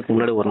ஒண்ணு, அதுக்கு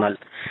முன்னாடி ஒரு நாள்,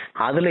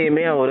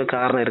 அதுலயுமே ஒரு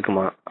காரணம்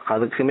இருக்குமா.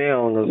 அதுக்குமே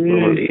அவங்க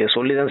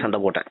சொல்லிதான் சண்டை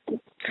போட்டேன்.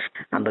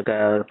 அந்த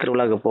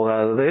திருவிழாக்கு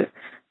போகாதது,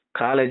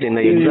 காலேஜ்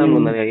இந்த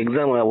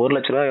எக்ஸாம் 1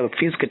 லட்ச ரூபாய்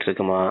ஃபீஸ்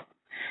கட்டிருக்குமா,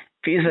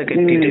 ஃபீஸை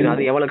கட்டிட்டு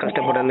அது எவ்வளவு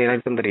கஷ்டப்பட்டேன்னு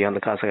எனக்கும் தெரியும்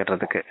அந்த காசை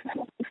கட்டுறதுக்கு.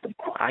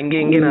 அங்கே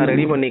இங்கே நான்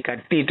ரெடி பண்ணி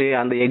கட்டிட்டு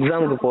அந்த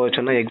எக்ஸாமுக்கு போக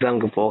சொன்னா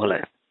எக்ஸாமுக்கு போகல.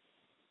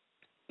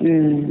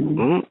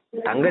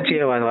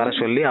 தங்கச்சியை வர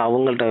சொல்லி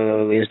அவங்கள்ட்ட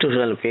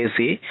இன்ஸ்டிடியூஷனல்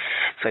பேசி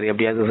சரி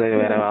எப்படியாவது சரி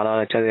வேற ஆளா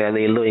வச்சு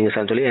அதை எழுதுவீங்க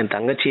சார் சொல்லி என்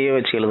தங்கச்சியே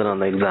வச்சு எழுதுனேன்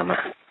அந்த எக்ஸாமை.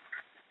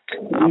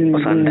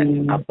 அப்ப சண்டை,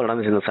 அப்ப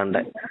நடந்துச்சு இந்த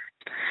சண்டை.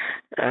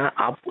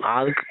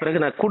 அதுக்கு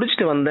பிறகு நான்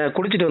குடிச்சிட்டு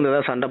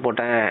வந்ததா சண்டை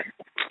போட்டேன்.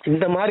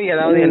 இந்த மாதிரி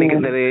ஏதாவது எனக்கு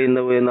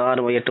இந்த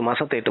 8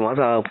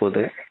 மாசம் ஆக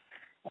போகுது.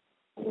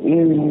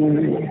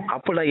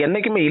 அப்ப நான்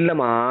என்னைக்குமே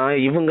இல்லம்மா,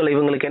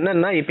 இவங்களுக்கு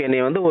என்னன்னா இப்ப என்னை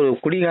வந்து ஒரு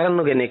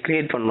குடிகாரனுக்கு என்னை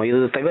கிரியேட் பண்ணணும்.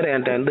 இது தவிர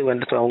என்கிட்ட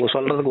வந்து அவங்க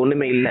சொல்றதுக்கு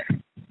ஒண்ணுமே இல்லை.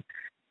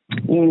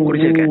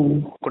 குடிச்சிருக்கேன்,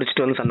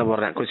 குடிச்சிட்டு வந்து சண்டை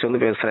போடுறேன், குடிச்சு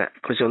வந்து பேசுறேன்,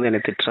 குடிச்சு வந்து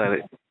என்னை திட்டுறாரு,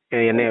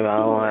 என்னை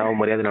அவன்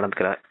மரியாதை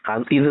நடந்துக்கிறார்.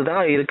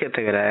 இதுதான் இருக்கே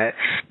தவிர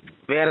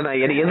வேற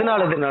நான்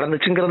எதனால இது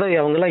நடந்துச்சுங்கிறத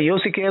அவங்க எல்லாம்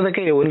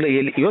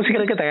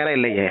யோசிக்கிறதுக்கே தயாரா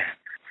இல்லையே.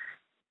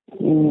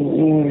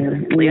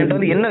 என்கிட்ட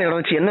வந்து என்ன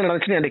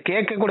நடந்துச்சுன்னு என்கிட்ட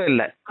கேட்க கூட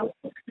இல்லை.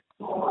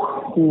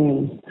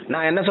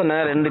 நான் என்ன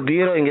சொன்னேன், 2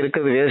 பீரோ இங்க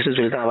இருக்கிறது வேஸ்ட்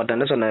சொல்லிட்டு அவர்கிட்ட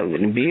என்ன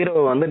சொன்னேன், பீரோ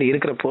வந்து நீ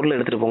இருக்கிற பொருள்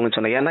எடுத்துட்டு போங்கன்னு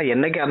சொன்னேன். ஏன்னா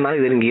என்னைக்கா இருந்தாலும்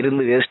இது இங்க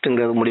இருந்து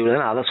வேஸ்ட்டுங்கிறது முடிவு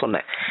தான் அதை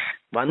சொன்னேன்.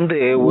 வந்து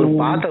ஒரு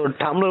ஒரு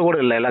டம்ளர் கூட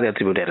இல்லை, எல்லாத்தையும்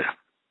எடுத்துட்டு போயிட்டாரு.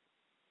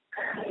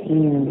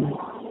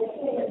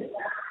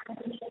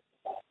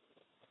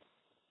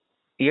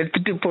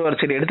 எடுத்துட்டு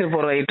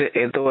போற ரைட்டு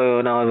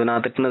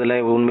நான் திட்டினதுல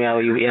உண்மையா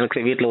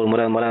எனக்கு வீட்டுல ஒரு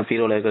முறை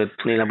பீரோல இருக்கிற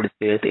துணியெல்லாம்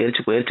அப்படி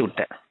எரிச்சு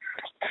விட்டேன்.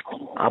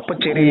 அப்ப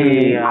சரி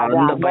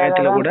அந்த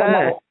பயத்துல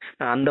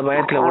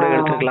கூட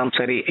எடுத்துக்கலாம்,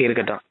 சரி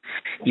இருக்கட்டும்.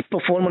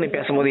 இப்ப போன் பண்ணி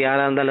பேசும்போது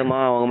யாரா இருந்தாலுமா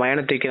அவங்க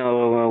மயனை தூக்கி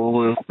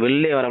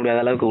வெளியே வர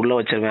முடியாத அளவுக்கு உள்ள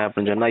வச்சிருவேன்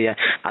அப்படின்னு சொன்னா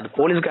அது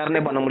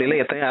போலீஸ்காரனே பண்ண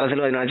முடியல. எத்தனை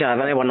அரசியல்வாதி நினைச்சு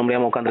அதானே பண்ண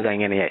முடியாம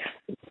உட்காந்துருக்காங்க. என்னைய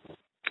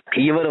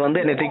இவர்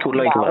வந்து என்னை தூக்கி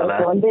உள்ள வைக்க போறாரா?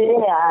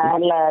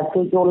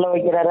 தூக்கி உள்ள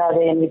வைக்கிறாரு,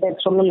 அது என்கிட்ட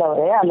சொல்லல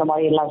அவரு, அந்த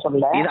மாதிரி எல்லாம்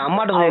சொல்லல. இது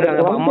அம்மாட்ட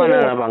சொல்லிருக்காங்க. அம்மா என்ன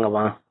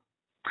நினைப்பாங்கப்பா,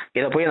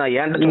 இதை போய் நான்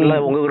ஏன்ட்ட சொல்ல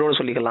உங்க வீரோட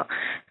சொல்லிக்கலாம்.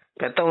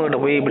 பெத்தவங்ககிட்ட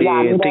போய் இப்படி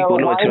தூக்கி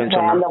உள்ள வச்சிருவேன்னு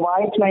சொன்னா அந்த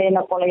வாய்ஸ்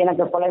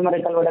எனக்கு கொலை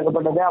மிரட்டல்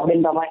விடுக்கப்பட்டது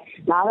அப்படின்ற மாதிரி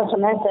நான்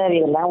சொன்னேன். சார்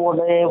இதெல்லாம்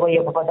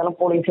எப்ப பார்த்தாலும்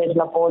போலீஸ்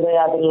ஸ்டேஷன்ல போகுது,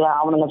 அது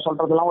அவனுங்க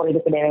சொல்றதெல்லாம் ஒரு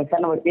இது கிடையாது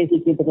சார், நம்ம பேசி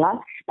தீர்த்துக்கலாம்,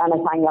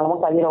 நான்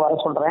சாயங்காலமும் கதிரை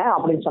வர சொல்றேன்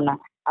அப்படின்னு சொன்னேன்.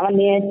 ஆனா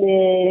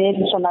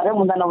நேற்று சொன்னாரு,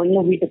 முந்தான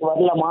இன்னும் வீட்டுக்கு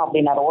வரலமா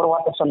அப்படின்னாரு, ஒரு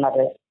வார்த்தை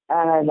சொன்னாரு,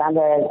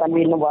 நாங்க தம்பி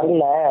இன்னும்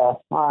வரல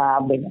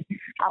அப்படின்னு.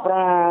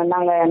 அப்புறம்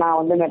நான்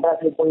வந்து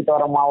மெட்ராஸுக்கு போயிட்டு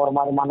வரோம்மா, ஒரு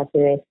மாதிரி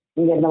மனசு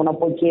இங்க இருந்தவனா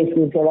போய் கேஸ்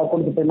ஏதாவது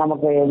கொடுத்துட்டு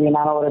நமக்கு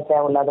வீணான ஒரு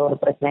தேவையில்லாத ஒரு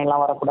பிரச்சனை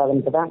எல்லாம்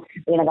வரக்கூடாதுன்ட்டு தான்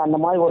எனக்கு அந்த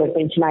மாதிரி ஒரு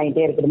டென்ஷன்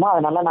ஆகிட்டே இருக்குதுமா,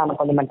 அதனால நான்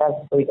கொஞ்சம்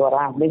மெட்ராஸுக்கு போயிட்டு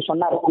வரேன் அப்படின்னு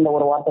சொன்னாரு. அந்த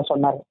ஒரு வார்த்தை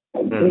சொன்னாரு.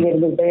 இங்க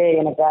இருந்துட்டு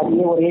எனக்கு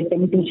அதுவே ஒரே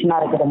டென்ஷனா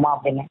இருக்குதுமா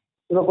அப்படின்னு.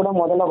 இவ கூட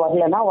முதல்ல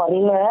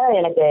வரல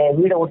எனக்கு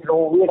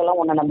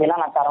வீடெல்லாம் உன்னை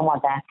நம்பியெல்லாம் நான்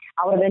தரமாட்டேன்.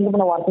 அவர்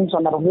 2 வார்த்தைன்னு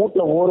சொன்னாரு.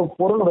 வீட்டுல ஒரு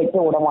பொருள் வைக்க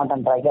விட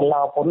மாட்டேன்றா, எல்லா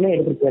பொருளும்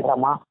எடுத்துட்டு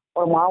போயிடுறாமா.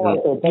 ஒரு மாவு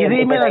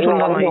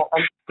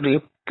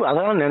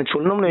அதான் நினைச்சு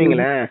சொன்னோம்னு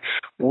வைங்களேன்,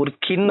 ஒரு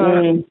கிண்ணம்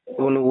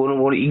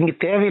இங்க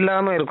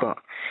தேவையில்லாம இருக்கும்.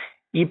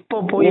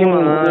 இப்ப போய்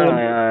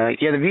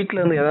வீட்டுல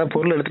இருந்து ஏதாவது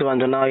பொருள் எடுத்துட்டு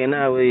வாங்க சொன்னா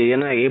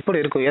என்ன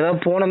எப்படி இருக்கும்,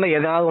 ஏதாவது போனோம்னா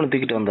ஏதாவது ஒண்ணு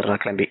தூக்கிட்டு வந்துடுறா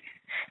கிளம்பி.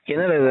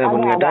 என்ன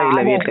கேட்டா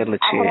இல்ல வீட்டுல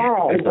இருந்துச்சு.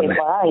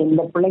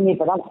 இந்த பிள்ளைங்க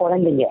இப்பதான்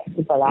குழந்தைங்க,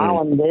 இப்பதான்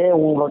வந்து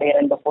உங்களுடைய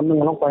 2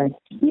 பொண்ணுங்களும் குழந்தை,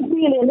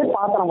 இப்பயில இருந்து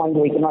பாத்திரம்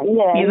வாங்கி வைக்கணும்.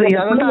 இது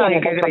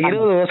அதான் கேக்குறேன்,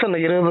 20 வருஷம்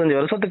 25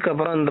 வருஷத்துக்கு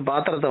அப்புறம் இந்த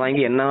பாத்திரத்தை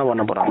வாங்கி என்ன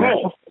பண்ண போறாங்க?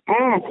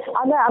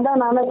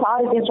 அதான் நான்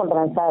சாரிக்கே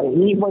சொல்றேன் சார்,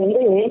 இப்போ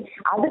வந்து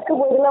அதுக்கு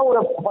பதிலா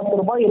ஒரு 10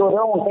 ரூபாய் 20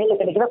 ரூபாய் உங்க கையில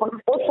கிடைக்கிறத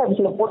கொண்டு போஸ்ட்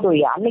ஆஃபீஸ்ல போட்டு வை.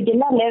 அன்னைக்கு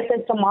என்ன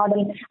லேட்டஸ்ட்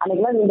மாடல்,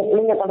 அன்னைக்குலாம் இந்த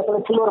பிள்ளைங்க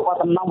கடத்துல சில்வர்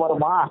பாத்திரம் தான்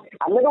வருமா,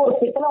 அல்லது ஒரு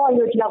பித்தளை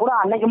வாங்கி வச்சுனா கூட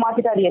அன்னைக்கு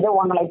மாத்திட்டு அது ஏதோ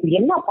வாங்கலாம். இப்ப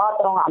என்ன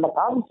பாத்திரம், அந்த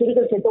காசு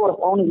சிறுக சேர்த்து ஒரு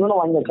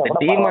பவுனுக்கு வாங்கி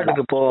வச்சா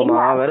டிமார்ட்டுக்கு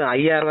போவோமா, வெறும்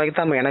 5000 ரூபாய்க்கு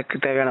தான்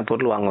எனக்கு தேவையான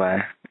பொருள்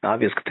வாங்குவேன்.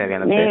 ஆபீஸ்க்கு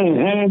தேவையானது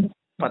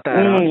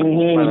 10,000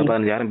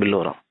 15,000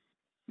 பில் வரும்.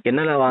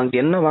 என்ன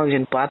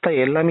வாங்கின்னு பார்த்தா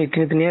எல்லாமே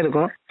இத்தனையா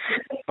இருக்கும்.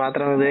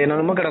 பாத்திரம்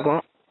என்னென்னமோ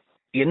கிடக்கும்.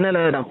 என்னல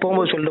நான்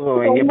போகும்போது சொல்லிட்டு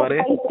போவேன், இங்க பாரு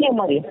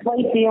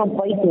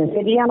பைத்தியம்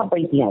சரியான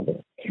பைத்தியம் அது.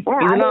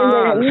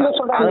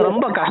 இதெல்லாம் அது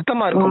ரொம்ப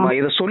கஷ்டமா இருக்குமா,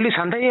 இதை சொல்லி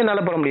சண்டையே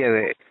என்னால போட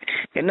முடியாது.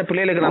 என்ன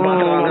பிள்ளைகளுக்கு நான்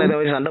பாத்திரம் வாங்குறேன் இதை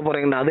வச்சு சண்டை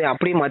போறீங்கன்னா அது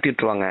அப்படியே மாத்தி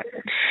விட்டுருவாங்க.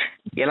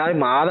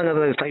 எல்லாரும்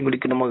ஆதங்கத்தை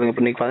பிடிக்கும்.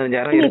 நமக்கு இன்னைக்கு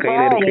 15,000 இருக்கு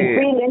கையில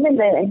இருக்கு.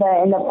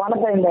 இந்த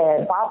பணத்தை இந்த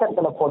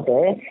பாத்திரத்துல போட்டு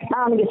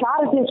நான் அன்னைக்கு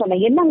சாரத்தையும்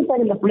சொன்னேன், என்னங்க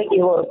சார் இந்த பிள்ளைக்கு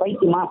ஒரு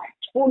பைத்தியமா,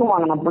 ஸ்பூன்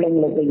வாங்கின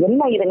பிள்ளைங்களுக்கு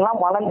என்ன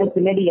இதுங்கெல்லாம் வளர்ந்து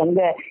பின்னாடி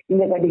இங்க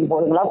கட்டிக்கு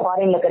போகுதுங்களா,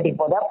 ஃபாரின்ல கட்டிக்கு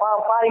போதா,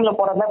 ஃபாரின்ல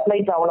போறதா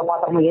பிளைட் அவ்வளவு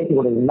பாத்திரமா ஏற்றி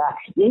கொடுக்குங்களா,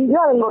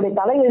 எங்கேயோ அவங்களுடைய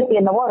தலையெழுத்து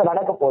என்னவோ அது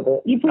நடக்க போகுது.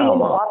 இப்ப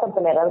இந்த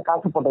பாத்திரத்துல ஏதாவது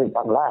காசு போட்டு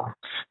வைப்பாங்களா?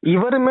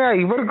 இவர்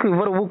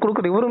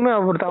கொடுக்குற இவருமே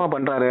அப்படித்தான்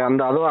பண்றாரு.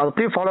 அந்த அதை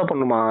அப்படியே ஃபாலோ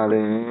பண்ணுமா, அது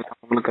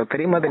உங்களுக்கு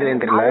தெரியுமா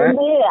தெரியல.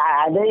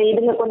 அது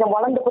இதுங்க கொஞ்சம்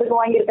வளர்ந்து பிறகு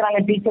வாங்கியிருக்காங்க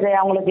டீச்சர்,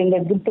 அவங்களுக்கு இந்த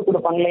கிஃப்ட்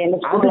கொடுப்பாங்களே இந்த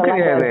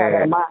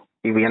ஸ்கூல்ல.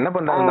 இவ என்ன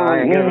பண்றாங்கன்னா,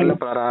 எங்க வெளில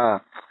போறா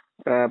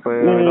இப்போ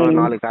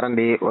 4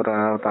 கரண்டி ஒரு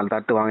 4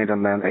 தட்டு வாங்கிட்டு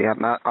வந்தேன்.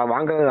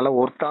 வாங்குறதுல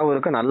ஒர்த்தாவும்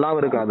இருக்கு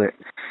நல்லாவும் இருக்கு.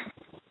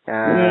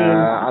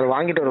 அது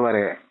வாங்கிட்டு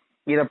வருவாரு.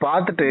 இதை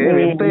பார்த்துட்டு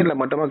வெப்சைட்ல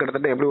மட்டுமா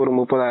கிட்டத்தட்ட எப்படி ஒரு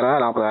 30,000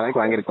 40,000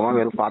 வாங்கியிருக்கோமா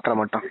வெறும்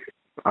பாத்திரம் மட்டும்,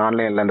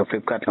 ஆன்லைன்ல இந்த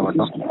பிளிப்கார்ட்ல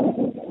மட்டும்.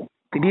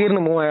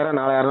 திடீர்னு 3,000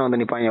 4,000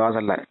 வந்து நிப்பாங்க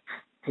வாசல்ல.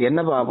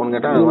 என்னப்பா அப்படின்னு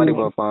கேட்டா அது மாதிரி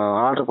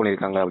ஆர்டர்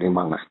பண்ணியிருக்காங்க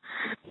அப்படிம்பாங்க.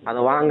 அதை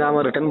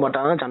வாங்காம ரிட்டர்ன்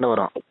போட்டாங்க, சண்டை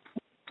வரும்.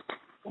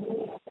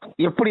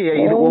 எப்படி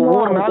இது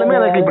ஒவ்வொரு நாளுமே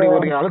எனக்கு இப்படி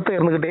ஒரு அழுத்தம்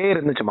இருந்துகிட்டே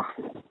இருந்துச்சுமா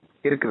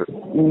இருக்குது.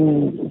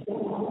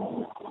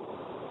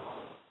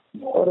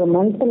 ஒரு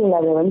மென்டல்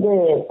அது வந்து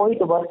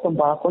போயிட்டு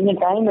வரட்டும்பா, கொஞ்சம்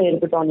டைம்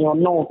இருக்கட்டும். நீ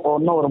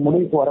ஒன்னும் ஒரு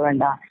முடிவுக்கு வர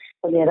வேண்டாம்.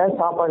 கொஞ்சம் ஏதாவது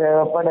சாப்பாடு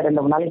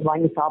 2 நாளைக்கு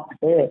வாங்கி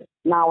சாப்பிட்டுட்டு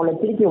நான் அவளை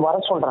திருப்பி வர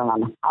சொல்றேன்.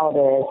 நான்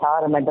அவரு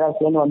சார்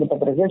மெட்ராஸ்லேருந்து வந்துட்ட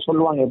பிறகு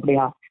சொல்லுவாங்க,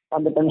 எப்படியா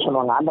வந்துட்டேன்னு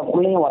சொல்லுவாங்க. அந்த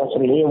பிள்ளையும் வர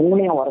சொல்லி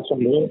உங்களையும் வர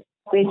சொல்லி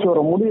பேசி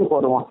ஒரு முடிவுக்கு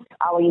வருவோம்.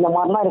 அவ இந்த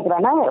மாதிரிலாம்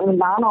இருக்கிறான்னா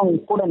நானும்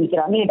அவங்க கூட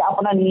நிக்கிறேன். நீ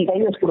அப்பனா நீ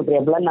கைவச்சு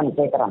கொடுக்குறியப்பலன்னு நான்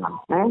கேட்கறேன்.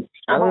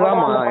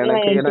 அதுதான்மா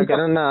எனக்கு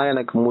என்னன்னா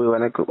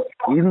எனக்கு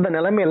இந்த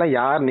நிலைமையெல்லாம்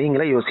யார்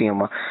நீங்களே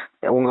யோசிங்கம்மா.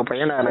 உங்க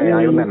பையனை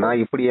இருந்தேன்னா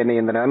இப்படி என்னை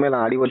இந்த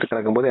நிலைமையில அடிபட்டு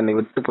கிடக்கும் போது என்னை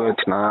விட்டு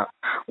போயிடுச்சுன்னா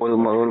ஒரு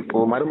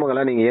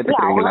மருமகளா நீங்க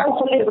ஏத்துக்கிறீங்களா?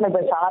 சொல்லிருக்கணும்.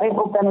 இப்ப சாரே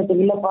கூப்பிட்டான்னு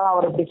இல்லப்பா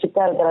அவர் இப்படி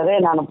சிக்கா இருக்கிறாரு,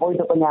 நான்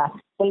போயிட்டு கொஞ்சம்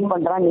ஹெல்ப்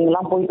பண்றேன், நீங்க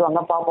எல்லாம் போயிட்டு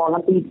வாங்க,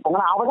 பாப்பாவெல்லாம் தூக்கிட்டு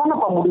போங்க.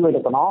 அவதானப்பா முடிவு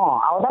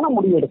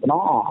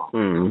எடுக்கணும்.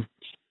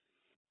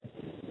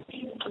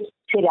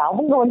 சரி,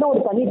 அவங்க வந்து ஒரு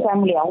தனி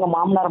ஃபேமிலி. அவங்க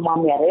மாமனார்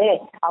மாமியாரு,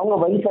 அவங்க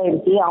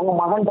வயசாயிடுச்சு, அவங்க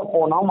மகன்கிட்ட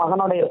போனோம்,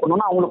 மகனோட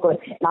இருக்கணும்னு அவங்களுக்கு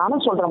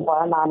நானும் சொல்றேன்ப்பா.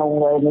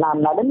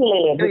 நான்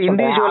நடுநிலையில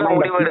இண்டிவிஜுவலா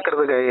முடிவு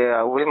எடுக்கிறதுக்கு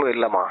உரிமை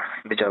இல்லம்மா.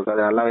 இண்டிவிஜுவலுக்கு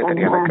அது நல்லாவே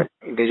தெரியும் எனக்கு.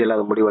 இண்டிவிஜுவலா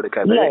அது முடிவு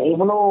எடுக்காது. இல்ல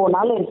இவ்வளவு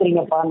நாள்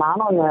இருக்கிறீங்கப்பா.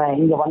 நானும்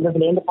இங்க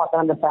வந்ததுல இருந்து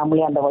பார்த்தா அந்த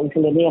ஃபேமிலி அந்த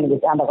வயசுல இருந்தே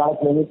எனக்கு அந்த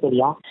காலத்துல இருந்து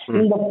தெரியும்.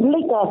 இந்த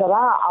பிள்ளைக்காக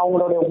தான்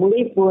அவங்களுடைய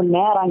உழைப்பு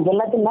நேரம்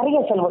எல்லாத்தையும்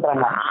நிறைய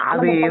செலவிடுறாங்க.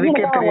 அது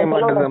எதுக்கே தெரிய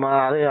மாட்டேங்குதுமா.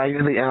 அது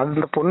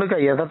அந்த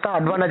பொண்ணுக்கு எதைத்தான்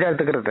அட்வான்டேஜா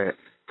எடுத்துக்கிறது.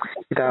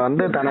 இத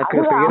வந்து தனக்கு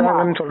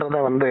செய்யறாங்கன்னு சொல்றத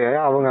வந்து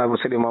அவங்க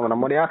சரி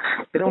நம்மடியா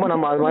திரும்ப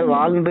நம்ம அது மாதிரி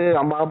வாழ்ந்து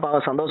அம்மா அப்பாவை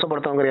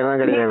சந்தோஷப்படுத்தவங்க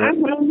எல்லாம் கிடையாது.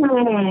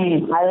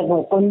 அதுக்கு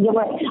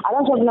கொஞ்சமா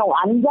அதான் சொல்றேன்,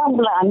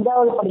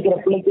 5வது படிக்கிற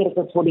பிள்ளைக்கு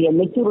இருக்கக்கூடிய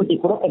மெச்சூரிட்டி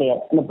கூட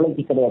கிடையாது. அந்த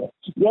பிள்ளைக்கு கிடையாது.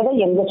 எதை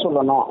எங்க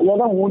சொல்லணும்,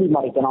 எதை மூடி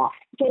மறைக்கணும்.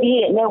 சரி,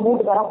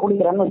 வீட்டுக்காரன்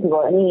குடிக்கிறான்னு வச்சுக்கோ,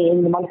 நீ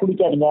இந்த மாதிரி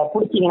குடிக்காதீங்க,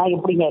 குடிச்சீங்கன்னா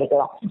எப்படிங்க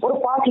இருக்கிறோம் ஒரு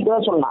பாசிட்டிவா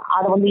சொல்லலாம்.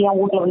 அதை வந்து என்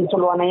வீட்டுல வந்து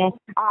சொல்லுவானே,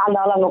 அந்த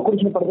ஆள் அங்க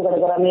குடிச்சு படுத்து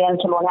கிடக்குறாங்க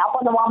ஏன்னு சொல்லுவாங்க.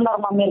 அப்ப அந்த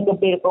மாமனார் மாமியாருக்கு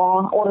எப்படி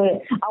இருக்கும்? ஒரு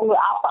அவங்க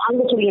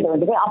அங்க சொல்லிட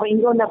வேண்டியது, அப்ப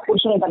இங்க வந்து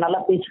புருஷன் இப்ப நல்லா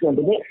பேசிக்க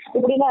வேண்டியது.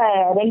 இப்படின்னா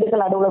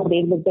 2க்கு நடுவுல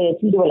இப்படி இருந்துட்டு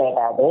சிந்து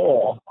விளையாடாது.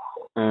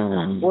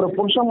 ஒரு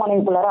புருஷன்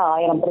மனைவிக்குள்ளார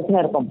 1000 பிரச்சனை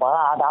இருக்கும்பா.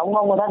 அது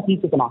அவங்கவுங்க தான்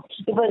தீர்த்துக்கணும்.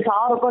 இப்ப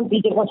சாருக்கும்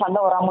டீச்சருக்கும் சண்டை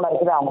வராமல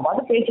இருக்குது. அவங்க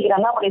பார்த்து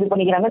பேசிக்கிறாங்க, அப்புறம் இது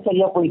பண்ணிக்கிறாங்க,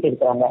 சரியா போயிட்டு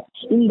இருக்கிறாங்க.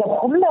 இந்த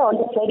புள்ள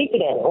வந்து சரி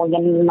கிடையாது.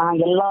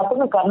 நான்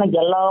எல்லாத்துக்கும் காரணம்,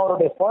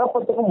 எல்லாருடைய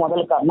குழப்பத்துக்கும்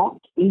முதல் காரணம்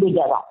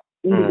இந்தியா தான்.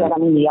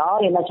 நீங்க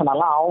யார் என்ன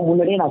சொன்னாலும் அவன்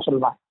முன்னாடியே நான்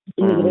சொல்லுவேன்.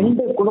 இன்னைக்கு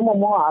 2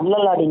 குடும்பமும்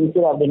அல்லலாடி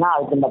நிக்குது அப்படின்னா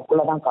அதுக்கு இந்த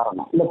புள்ளதான்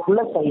காரணம். இந்த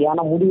புள்ள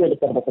சரியான முடிவு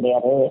எடுக்கிறது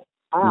கிடையாது.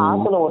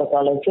 ஆத்துல ஒரு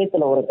காலு,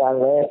 சேத்துல ஒரு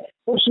காலு,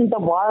 புருஷன்கிட்ட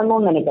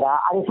வாழணும்னு நினைக்கிறா.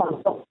 அது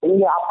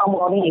இங்க அப்பா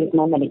அம்மாவோடய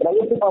இருக்கணும்னு நினைக்கிறா.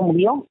 எப்படிப்பா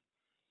முடியும்?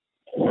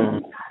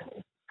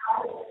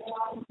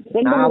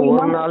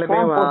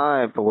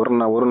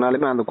 ஒரு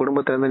நாளுமே அந்த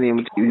குடும்பத்துல இருந்து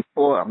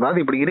இப்போ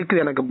அதாவது இப்படி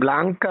இருக்குது. எனக்கு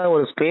பிளாங்கா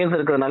ஒரு ஸ்பேஸ்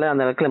இருக்கிறதுனால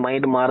அந்த இடத்துல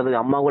மைண்ட் மாறுது.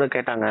 அம்மா கூட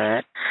கேட்டாங்க,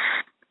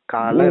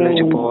 காலைல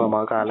எழுந்துச்சு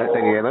போவேம்மா, காலைல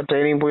சரி ஏதோ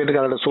ட்ரைனிங் போயிட்டு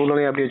இருக்கு, அதோட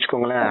சூழ்நிலை அப்படி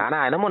வச்சுக்கோங்களேன். ஆனா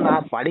என்னமோ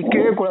நான்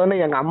படிக்கவே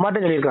கூடாதுன்னு எங்க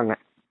அம்மாட்ட சொல்லியிருக்காங்க.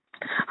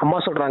 அம்மா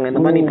சொல்றாங்க,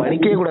 இந்த மாதிரி நீ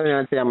படிக்கவே கூடாதுன்னு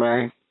நினைச்சியாம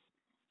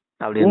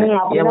அப்படின்னு.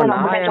 ஏமா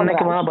நான்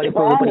என்னைக்குமா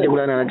படிக்க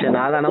கூடாதுன்னு நினைச்சேன்?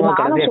 நான் தானமா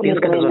கடைசியா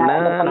ஃபீஸ் கட்ட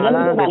சொன்னேன், நான்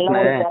தான்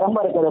கட்டினேன்.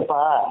 திறமை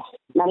இருக்குதுப்பா,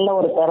 நல்ல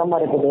ஒரு திறமை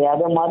இருக்குது.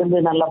 அது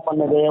மருந்து நல்லா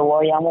பண்ணுது,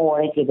 ஓயாம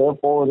உழைக்குது,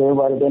 போகுது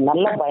வருது,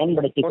 நல்லா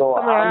பயன்படுத்திக்கோ.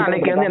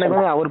 அன்னைக்கு வந்து எனக்கு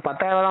வந்து ஒரு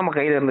 10,000 தான்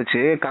கையில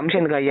இருந்துச்சு.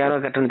 கமிஷனுக்கு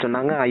 5,000 கட்டுன்னு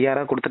சொன்னாங்க.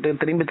 5,000 கொடுத்துட்டு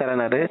திரும்பி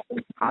தரேனாரு.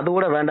 அது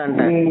கூட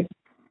வேண்டான்ட்டேன்.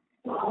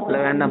 இல்ல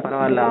வேண்டாம்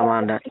பரவாயில்ல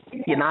ஆமாண்டேன்.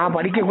 நான்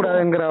படிக்க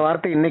கூடாதுங்கிற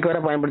வார்த்தை இன்னைக்கு வரை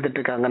பயன்படுத்திட்டு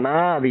இருக்காங்கன்னா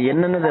அது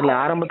என்னன்னு தெரியல.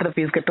 ஆரம்பத்துல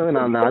ஃபீஸ் கட்டுறது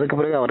நான் தான், அதுக்கு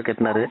பிறகு அவர்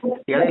கட்டினாரு.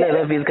 இடையில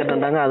ஏதோ ஃபீஸ்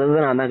கட்டினாங்க,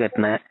 அதுதான் நான் தான்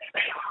கட்டினேன்.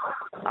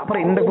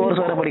 அப்புறம் இந்த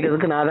கோர்ஸ் வர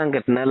படிக்கிறதுக்கு நான் தான்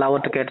கட்டினேன். இல்லை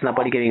அவர்கிட்ட கேட்டு நான்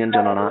படிக்க வைங்கன்னு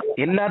சொன்னா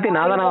எல்லாத்தையும்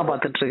நான் தான்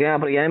பார்த்துட்டு இருக்கேன்.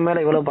 அப்புறம் என்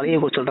மேல இவ்வளவு பழிய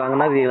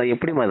கொடுத்துட்டாங்கன்னா அது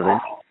எப்படி மாதிரி?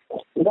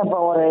 இதப்போ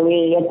ஒரு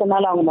 8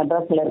 நாள் அவங்க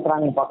மெட்ராஸ்ல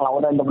இருக்கிறாங்க பார்க்கலாம்.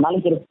 ஒரு 2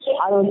 நாளைக்கு இருக்கு.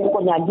 அது வந்து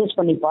கொஞ்சம் அட்ஜஸ்ட்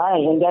பண்ணிப்பா,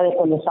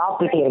 எங்கேயாவது கொஞ்சம்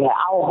சாப்பிட்டுட்டு இருங்க.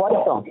 அவ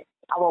வருத்தம்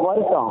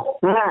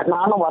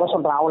நானும் வர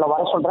சொல்றேன், அவளை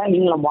வர சொல்றேன்,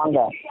 நீங்களும் வாங்க,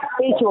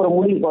 பேசி ஒரு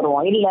முடிவுக்கு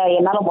வருவோம். இல்ல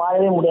என்னால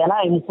வாழவே முடியாதுன்னா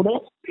கூட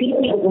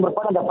திருப்பி இருக்கும்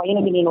பிற்பாடு அந்த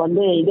பையனுக்கு நீங்க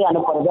வந்து இது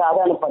அனுப்புறது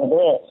அது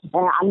அனுப்புறது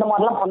அந்த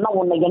மாதிரிலாம் பண்ணா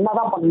உன்னை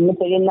என்னதான்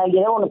பண்ணணும்னு தெரியல.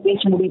 ஏதோ ஒன்று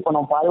பேசி முடிவு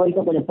பண்ணுவோம். அது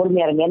வரைக்கும் கொஞ்சம்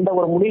பொறுமையா இருங்க. எந்த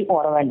ஒரு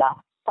முடிவுக்கும் வர வேண்டாம்.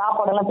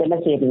 சாப்பாடெல்லாம் என்ன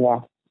செய்யுங்க?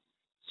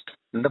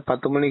 இந்த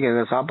 10 மணிக்கு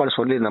இந்த சாப்பாடு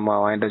சொல்லி நம்ம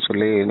வாங்கிட்டு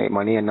சொல்லி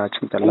மணி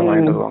என்னாச்சுன்னு தெரியல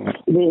வாங்கிட்டு வருவாங்க.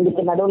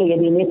 இதுக்கு நடுவில்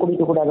எதையுமே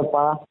குடிக்க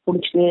கூடாதுப்பா.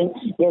 குடிச்சிட்டு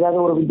ஏதாவது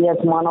ஒரு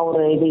வித்தியாசமான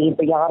ஒரு இது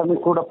இப்ப யாருமே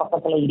கூட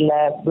பக்கத்துல இல்ல,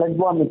 பிளட்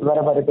வாமிட்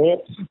வேற வருது.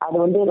 அது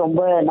வந்து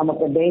ரொம்ப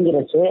நமக்கு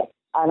டேஞ்சரஸ்.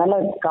 அதனால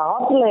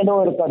காற்றுல ஏதோ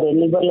இருக்காது,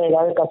 லிவர்ல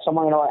ஏதாவது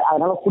கஷ்டமா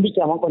அதனால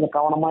குடிக்காம கொஞ்சம்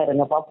கவனமா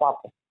இருங்கப்பா.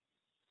 பார்ப்போம்.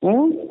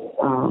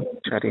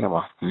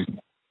 சரிங்கம்மா.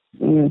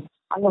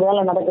 அங்க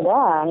வேலை நடக்குதா?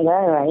 அங்க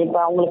இப்ப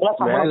அவங்களுக்கு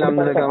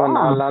எல்லாம்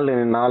 4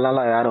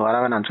 நாளா யாரும் வர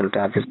வேணாம்னு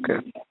சொல்லிட்டு ஆபீஸ்க்கு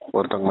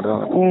ஒருத்தவங்க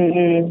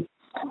மட்டும்.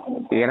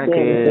 எனக்கு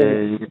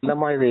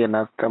இல்லமா இது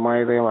என்னத்தமா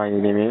இது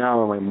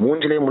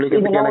மூஞ்சிலே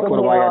முழிக்கிறதுக்கு எனக்கு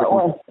ஒரு வாயா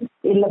இருக்கும்.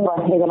 இல்லப்பா,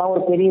 இதெல்லாம்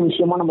ஒரு பெரிய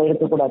விஷயமா நம்ம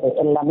எடுக்கக்கூடாது.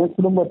 எல்லாமே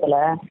குடும்பத்துல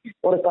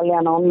ஒரு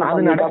கல்யாணம்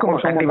அது நடக்கும்,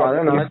 கண்டிப்பா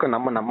அது நடக்கும்.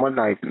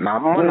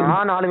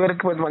 நான் 4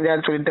 பேருக்கு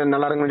பஞ்சாயத்து சொல்லிட்டு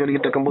நல்லா இருக்குன்னு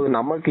சொல்லிட்டு இருக்கும்போது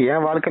நமக்கு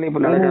என் வாழ்க்கையில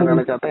இப்ப நடக்கிறது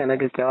நினைச்சாதான்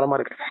எனக்கு கேவலமா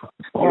இருக்கு.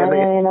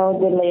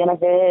 தெரியல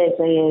எனக்கு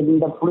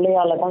இந்த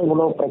பிள்ளையால தான்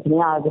இவ்வளவு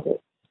பிரச்சனையா ஆகுது.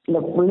 இந்த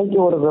பிள்ளைக்கு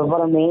ஒரு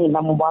விவரமே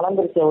நம்ம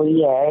வளர்ந்துருக்க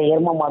ஒழிய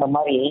எரும மாடு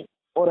மாதிரி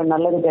ஒரு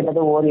நல்லது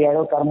கெட்டது ஒரு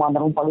இடம்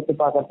கர்மாந்தரம் பழுத்து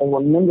பார்க்கறது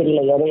ஒன்றும்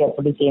தெரியல. எதை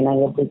எப்படி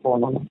செய்யணும் எப்படி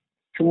போகணும்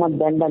சும்மா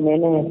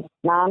தண்டமேனு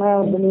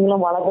நானும்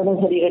நீங்களும்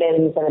வளர்க்கறதும் சரி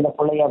கிடையாதுங்க சார் இந்த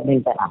பிள்ளைய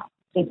அப்படின்ட்டேன்.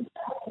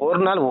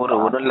 ஒரு நாள்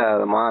இல்ல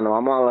அந்த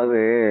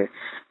மாமாவாவது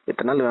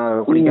இத்தனை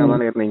நாள் குடிக்காம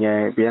இருந்தீங்க,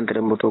 ஏன்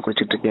திரும்ப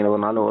குடிச்சிட்டு இருக்கீங்க,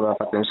 ஒரு நாள் ஒரு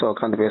 10 நிமிஷம்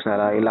உட்காந்து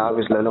பேசினாரா, இல்ல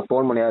ஆபீஸ்ல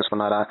போன் பண்ணியாவது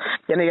சொன்னாரா?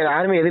 எனக்கு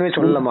யாருமே எதுவுமே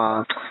சொல்லலமா.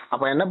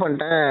 அப்ப என்ன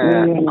பண்ணிட்டேன்,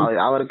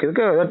 அவருக்கு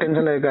இருக்க ஏதோ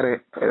டென்ஷன்ல இருக்காரு,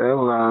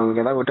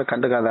 ஏதாவது விட்டு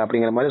கண்டுக்காத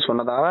அப்படிங்கிற மாதிரி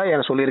சொன்னதாக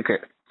எனக்கு சொல்லியிருக்கு.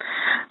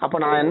 அப்ப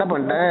நான் என்ன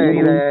பண்ணிட்டேன்,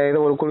 இதை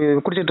ஒரு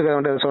குடிச்சிட்டு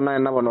இருக்க சொன்னா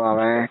என்ன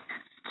பண்ணுவாங்க,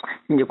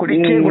 இங்க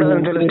குடிக்கவே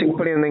கூடாதுன்னு சொல்லி ஸ்டிக்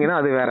பண்ணி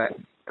இருந்தீங்கன்னா அது வேற.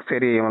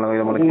 சரி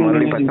நம்மளுக்கு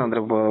மறுபடியும் பிரச்சனை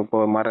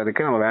வந்துட்டு மாதிரி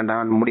இருக்கு, நம்ம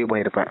வேண்டாம் முடிவு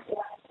பண்ணியிருப்பேன்.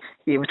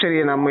 சரி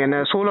நம்ம என்ன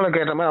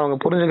சூழலுக்கு ஏற்ற மாதிரி அவங்க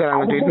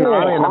புரிஞ்சுக்கிறாங்க சொல்லிட்டு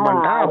நானும் என்ன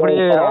பண்ணிட்டேன்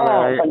அப்படியே.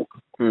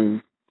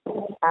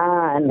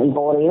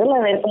 இப்போ ஒரு இதுல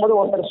இருக்கும்போது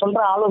ஒருத்தர் சொல்ற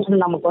ஆலோசனை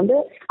நமக்கு வந்து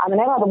அந்த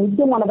நேரம் அது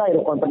முக்கியமானதா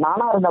இருக்கும். இப்ப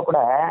நானா இருந்தா கூட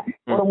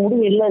ஒரு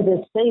முடிவு இல்ல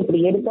இப்படி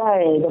எடுத்தா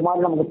இது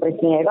மாதிரி நமக்கு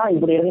பிரச்சனை ஆயிடும்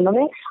இப்படி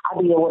இருக்கணும்னு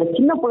அது ஒரு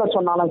சின்ன பிள்ளை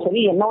சொன்னாலும்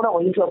சரி, என்னோட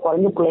வயசுல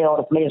குறைஞ்ச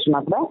ஒரு பிள்ளைய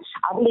சொன்னா கூட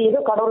அதுல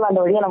ஏதோ கடவுள்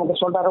அந்த வழியா நமக்கு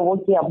சொல்றாரு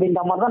ஓகே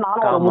அப்படின்ற மாதிரி தான்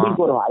நானும் ஒரு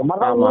முடிவுக்கு வருவேன். அது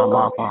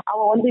மாதிரிதான் அவ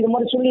வந்து இது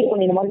மாதிரி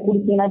சொல்லியிருக்கணும், இந்த மாதிரி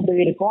குடிச்சீங்கன்னா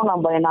இப்படி இருக்கும்,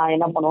 நான்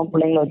என்ன பண்ணுவோம்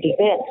பிள்ளைங்களை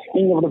வச்சுட்டு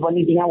நீங்க இப்படி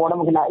பண்ணிட்டீங்க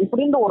உடம்புக்கு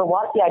இப்படின்ற ஒரு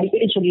வார்த்தையை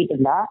அடிக்கடி சொல்லிட்டு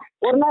இருந்தா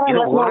ஒரு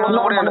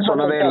நேரம்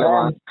சொன்னதே இல்ல.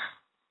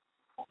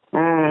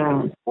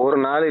 ஒரு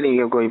நாள்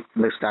நீங்க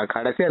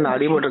கடைசி அந்த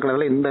அடிபட்டு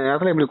இருக்கிறதுல இந்த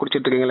நேரத்துல இப்படி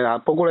குடிச்சிட்டு இருக்கீங்களே,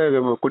 அப்ப கூட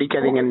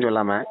குடிக்காதீங்கன்னு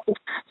சொல்லாம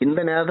இந்த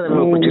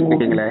நேரத்துல குடிச்சிட்டு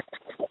இருக்கீங்களே,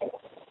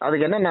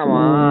 அதுக்கு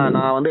என்னன்னாமா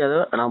நான் வந்து ஏதோ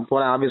நான்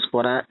போறேன் ஆபீஸ்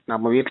போறேன்,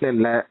 நம்ம வீட்டுல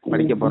இல்ல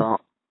படிக்க போறோம்,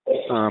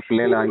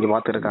 பிள்ளைகளை அங்கே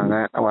பார்த்து இருக்காங்க,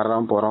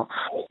 வர்றோம் போறோம்,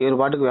 இவர்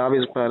பாட்டுக்கு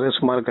ஆபீஸ் போறாரு,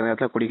 சும்மா இருக்கிற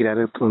நேரத்துல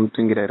குடிக்கிறாரு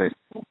தூங்கிறாரு.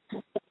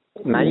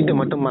 நைட்டு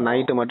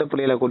மட்டும்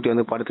பிள்ளைகளை கூட்டி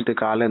வந்து படுத்துட்டு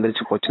காலைல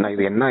எந்திரிச்சு போச்சுன்னா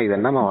இது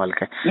என்னமா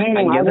வாழ்க்கை?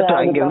 அங்க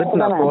இருந்துட்டு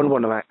நான் போன்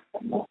பண்ணுவேன்,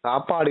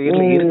 சாப்பாடு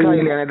வீட்டுல இருக்கா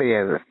இல்லையானே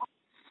தெரியாது,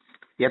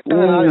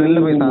 எத்தனை நாள்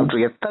வெளில போய்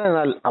சாப்பிட்டு எத்தனை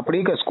நாள்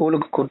அப்படியே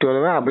ஸ்கூலுக்கு கூட்டி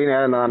வருவேன், அப்படியே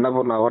நான்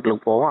அன்னபூர்ணா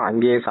ஹோட்டலுக்கு போவோம்,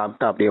 அங்கேயே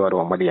சாப்பிட்டு அப்படியே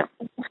வருவோம் மதியம்.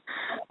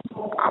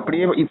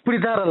 அப்படியே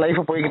இப்படிதான்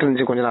லைஃப் போய்கிட்டு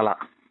இருந்துச்சு கொஞ்ச நாளா.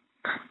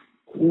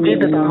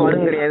 வீட்டு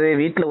சாப்பாடும் கிடையாது,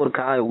 வீட்டுல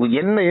ஒரு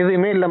என்ன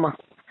எதுவுமே இல்லம்மா,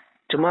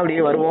 சும்மா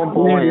அப்படியே வருவோம்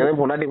போவோம், ஏதோ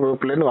பொண்டாட்டி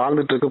பிள்ளைன்னு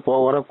வாழ்ந்துட்டு இருக்கு,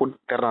 போகிற கூட்டு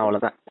தர்றோம்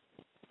அவ்வளவுதான்.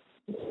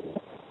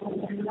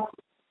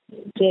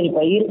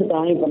 சரிப்பா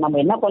இருக்கட்டும். இப்ப நம்ம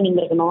என்ன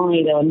பண்ணிருக்கணும்,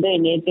 இதை வந்து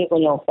நேற்றே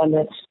கொஞ்சம்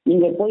உட்காந்து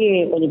நீங்க போய்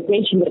கொஞ்சம்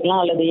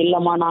பேசியிருந்திருக்கலாம், அல்லது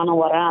இல்லம்மா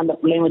நானும் வரேன் அந்த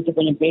பிள்ளைய வச்சு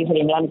கொஞ்சம்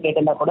பேசுறீங்களான்னு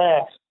கேட்டிருந்தா கூட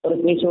ஒரு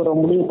பேசி ஒரு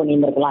முடிவு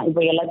பண்ணியிருந்திருக்கலாம்.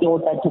 இப்ப எல்லாத்தையும்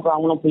ஒரு டச்சுக்கு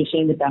அவங்களும் போய்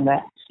சேர்ந்துட்டாங்க.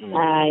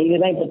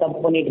 இதுதான் இப்ப தப்பு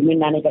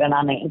பண்ணிட்டுமேன்னு நினைக்கிறேன்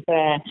நான். இப்ப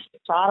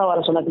சாரை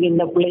வர சொன்னதுக்கு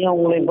இந்த பிள்ளையும்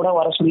உங்களையும் கூட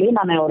வர சொல்லி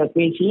நான் ஒரு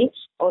பேசி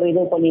ஒரு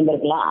இது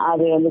பண்ணியிருந்திருக்கலாம்.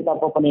 அது வந்து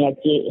தப்பு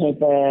பண்ணியாச்சு.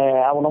 இப்ப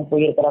அவனும்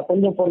போயிருக்கிறா,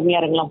 கொஞ்சம்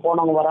பொறுமையா இருக்கலாம்,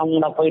 போனவங்க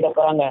வரவங்க போயிட்டு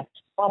போறாங்க,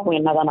 பாப்போம்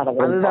என்னதான்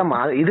நடக்குது. அதுதான்மா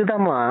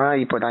இதுதான்மா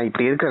இப்ப நான்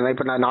இப்படி இருக்கிறேன்.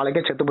 இப்ப நான்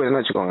நாளைக்கே செத்து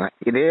போயிருந்தேன்னு வச்சுக்கோங்க,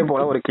 இதே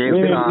போல ஒரு கேஸ்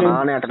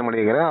நானே அட்டன்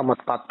பண்ணிக்கிறேன்,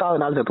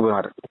 10வது நாள் செத்து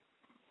போயிடுவாரு.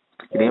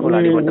 இதே போல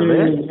அடிபட்டது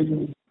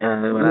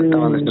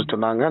ரத்தம் வந்து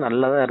சொன்னாங்க,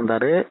 நல்லதா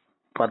இருந்தாரு,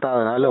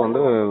 10வது நாள்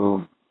வந்து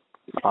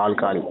ஆள்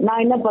காலி.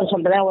 நான் என்ன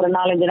சொல்றேன், ஒரு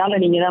 4-5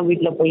 நாள் நீங்க தான்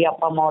வீட்டுல போய்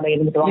அப்பா அம்மாவோட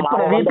இருந்துட்டு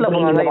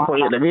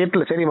வாங்க.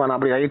 வீட்டுல சரிம்மா நான்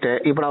அப்படி ஆயிட்டு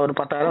இப்ப நான் ஒரு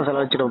 10,000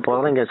 செலவழிச்சிட்டு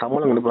போறேன், இங்க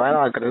சம்பளம் 30,000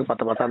 ஆக்குறது,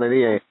 10-10ஆம் தேதி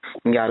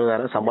இங்க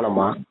 60,000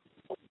 சம்பளமா.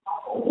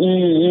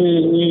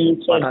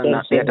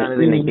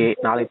 இன்னைக்கு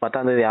நாளைக்கு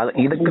 10ஆம் தேதி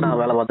இதுக்கு நான்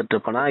வேலை பார்த்துட்டு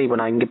இருப்பேன்னா, இப்ப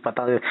நான் இங்க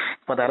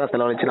 10,000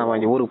 செலவழிச்சு நான்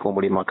இங்க ஊருக்கு போக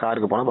முடியுமா?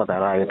 காருக்கு போனா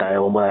 10,000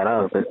 8,000 9,000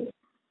 ஆகுது.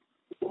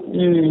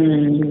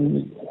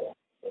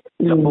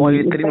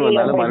 திரும்பி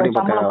வந்தாலும் மறுபடியும்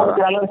 10,000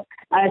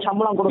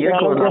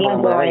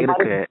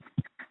 இருக்கு.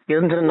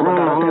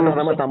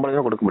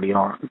 சம்பளமே கொடுக்க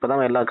முடியும்.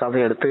 இப்பதான் எல்லா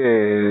காசையும் எடுத்து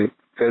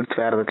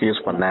வேற எதுக்கு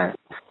யூஸ் பண்ணேன்.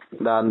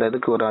 அந்த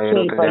இதுக்கு ஒரு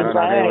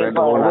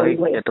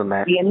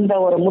எந்த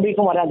ஒரு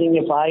முடிவுக்கும்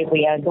வராதீங்கப்பா. இப்ப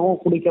எதுவும்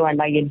குடிக்க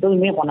வேண்டாம்,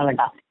 எதுவுமே பண்ண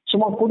வேண்டாம்.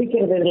 சும்மா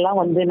குடிக்கிறது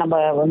எல்லாம் வந்து நம்ம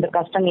வந்து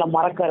கஷ்டங்களை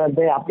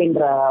மறக்கிறது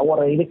அப்படின்ற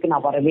ஒரு இதுக்கு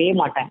நான் வரவே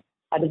மாட்டேன்.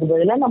 அதுக்கு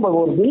பதிலாக நம்ம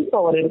ஒரு வில்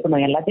பவர்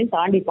இருக்கணும், எல்லாத்தையும்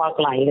தாண்டி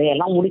பார்க்கலாம்,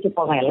 இதையெல்லாம் முடிச்சு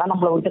பார்க்கலாம், எல்லாம்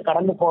நம்மளை விட்டு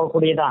கடந்து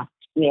போகக்கூடியதான்.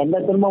 எந்த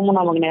துன்பமும்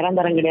நமக்கு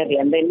நிரந்தரம் கிடையாது,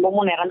 எந்த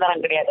இன்பமும்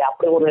நிரந்தரம் கிடையாது.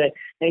 அப்படி ஒரு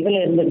இதுல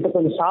இருந்துக்கிட்டு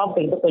கொஞ்சம்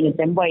சாப்பிட்டுக்கிட்டு கொஞ்சம்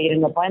தெம்பா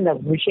இருங்கப்பா, இந்த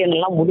விஷயம்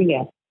எல்லாம் முடிங்க.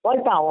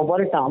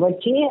 வரட்டும்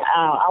வச்சு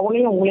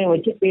அவனையும் உங்களையும்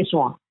வச்சு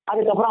பேசுவான்.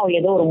 அதுக்கப்புறம் அவன்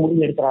ஏதோ ஒரு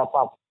முடிவு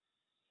எடுக்கிறாப்பா.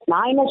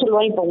 நான் என்ன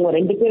சொல்லுவேன், இப்போ உங்க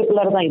 2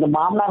 பேருக்குள்ளார தான் இந்த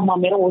மாமனார்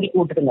மாமியாரும் ஒதுக்கி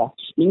விட்டுடுங்க.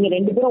 நீங்க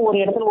 2 பேரும் ஒரு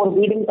இடத்துல ஒரு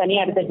வீடுன்னு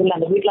தனியா எடுத்துட்டு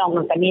அந்த வீட்டுல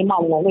அவங்க தனியமா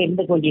அவங்கவுங்க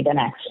இருந்துக்க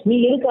வேண்டியதானே. நீ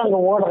எதுக்கு அங்க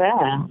ஓடுற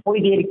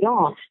போயிட்டு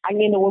இருக்கும்,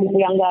 அங்கேருந்து ஓடி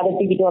போய் அங்க அதை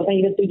தூக்கிட்டு வரதான்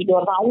இதை தூக்கிட்டு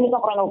வரதான், அவங்களுக்கு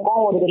அப்புறம் அங்க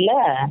கோவம் வருது இல்ல.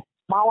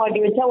 மாவாட்டி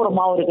வச்சா ஒரு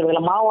மாவு இருக்கிறது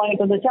இல்ல, மாவு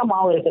வாங்கிட்டு வந்து வச்சா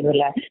மாவு இருக்கிறது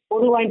இல்ல,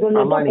 பொருள் வாங்கிட்டு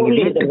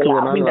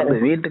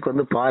வந்து வீட்டுக்கு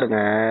வந்து பாருங்க,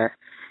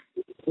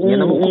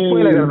 நம்ம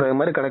குப்பையில கிடந்த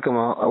மாதிரி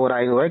கிடக்குமோ. ஒரு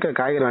 500 ரூபாய்க்கு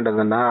காய்கறி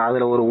வேண்டதுன்னா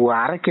அதுல ஒரு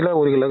 1/2 கிலோ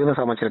 1 கிலோக்கு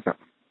தான் சமைச்சிருக்கேன்.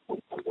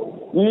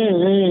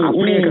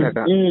 அப்படியே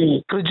கிடக்கும்.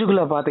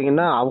 ஃப்ரிட்ஜுக்குள்ள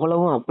பாத்தீங்கன்னா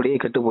அவ்வளவும் அப்படியே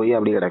கெட்டு போய்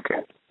அப்படியே கிடக்கு.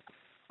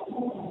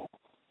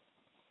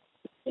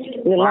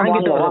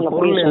 வாங்கிட்டு வர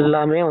பொருள்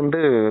எல்லாமே வந்து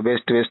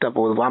வேஸ்டா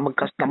போகுது.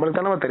 நம்மளுக்கு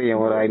தானே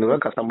தெரியும் ஒரு 500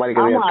 ரூபாய்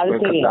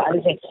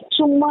சம்பாதிக்கிறது.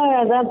 சும்மா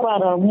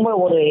தான் ரொம்ப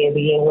ஒரு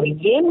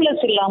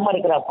ஏம்லெஸ் இல்லாம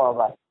இருக்கிறாப்பா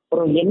அவ.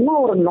 ஒரு என்ன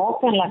ஒரு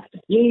நோக்கம் இல்ல.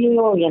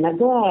 ஐயோ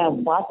எனக்கும்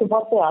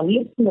பார்த்து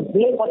அழுத்து இந்த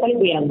பிள்ளை பார்த்தாலும்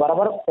இப்ப எனக்கு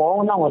வர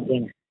கோவம் தான்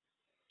வருதுங்க.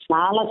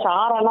 நான்லாம்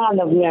சாரானா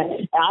அந்த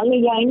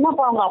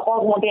என்னப்பா அவங்க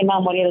அப்பாவுக்கு மட்டும் என்ன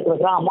மரியாதை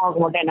கொடுக்குறான்,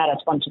 அம்மாவுக்கு மட்டும் என்ன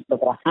ரெஸ்பான்சிபிள்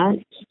கொடுக்குறான்.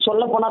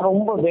 சொல்ல போனா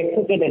ரொம்ப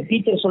வெட்கக்கேடு.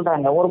 டீச்சர்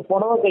சொல்றாங்க ஒரு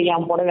புடவை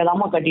என் புடவை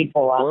இல்லாம கட்டிட்டு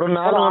போவா. ஒரு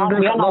நாள் வந்து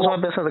சந்தோஷமா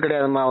பேசுறது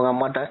கிடையாதுமா அவங்க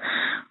அம்மாட்ட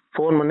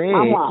போன் பண்ணி.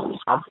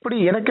 அப்படி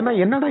எனக்கு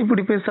என்னடா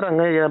இப்படி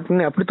பேசுறாங்க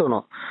அப்படின்னு அப்படி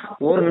தோணும்.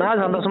 ஒரு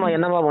நாள் சந்தோஷமா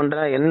என்னவா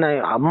பண்ற என்ன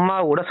அம்மா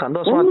கூட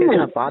சந்தோஷமா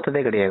பேசி நான்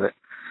பார்த்ததே கிடையாது.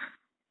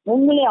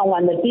 உண்மையிலே அவங்க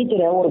அந்த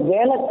டீச்சரை ஒரு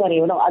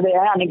வேலைக்காரியோட அது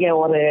அன்னைக்கு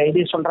ஒரு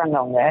இது சொல்றாங்க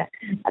அவங்க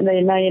அந்த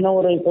என்ன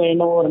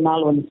ஒரு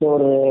நாள் வந்துச்சு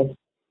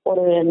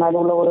ஒரு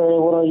நடுவில்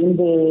ஒரு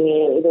இந்து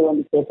இது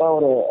வந்துச்சுப்பா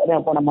ஒரு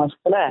போன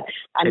மாசத்துல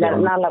அந்த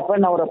நாள் அப்ப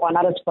நான் ஒரு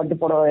பனாரஸ் பட்டு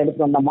புடவை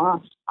எடுத்து வந்தோமா.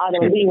 அதை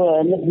வந்து இவ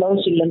வந்து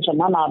பிளவுஸ் இல்லைன்னு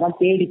சொன்னா நான் தான்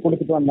தேடி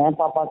கொடுத்துட்டு வந்தேன்.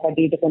 பாப்பா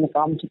கட்டிட்டு கொஞ்சம்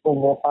காமிச்சு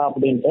போவோப்பா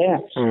அப்படின்ட்டு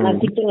நான்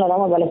கிச்சன்ல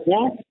தான்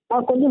விளக்குனேன்.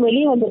 நான் கொஞ்சம்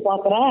வெளியே வந்து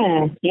பாக்குறேன்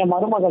என்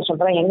மருமகள்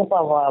சொல்றேன்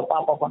எங்கப்பா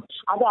பாப்பா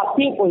அது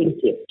அப்பயே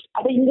போயிடுச்சு.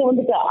 அதை இங்க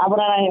வந்துட்டு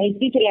அவரை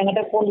டீச்சர்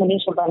என்கிட்ட போன் பண்ணி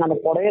சொல்றாங்க அந்த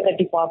புடவைய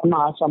கட்டி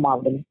பார்க்கணும்னு ஆசைமா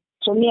அப்படின்னு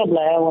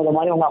சொன்னியாப்ல. இந்த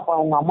மாதிரி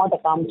உங்க அம்மாட்ட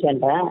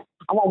காமிச்சேன்றேன்.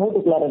 அம்மா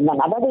வீட்டுக்குள்ள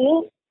இருந்தாங்க. அதாவது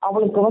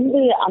அவளுக்கு வந்து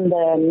அந்த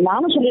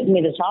நானும்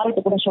சொல்லியிருந்தேன்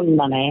சார்கிட்ட கூட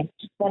சொன்னானே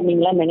சார்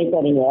நீங்களாம்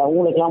நினைக்காதீங்க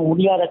உங்களுக்குலாம்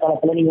முடியாத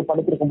காலத்துல நீங்க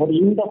படுத்திருக்கும் போது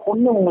இந்த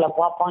பொண்ணு உங்களை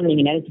பாப்பான்னு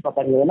நீங்க நினைச்சு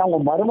பார்க்காதீங்க. ஏன்னா உங்க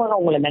மருமக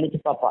உங்களை நினைச்சு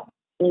பாப்பா.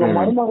 உங்க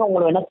மருமக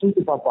உங்களை வேணா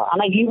தூக்கி பார்ப்பா.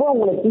 ஆனா இவ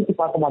உங்களை தூக்கி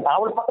பார்க்க மாட்டா.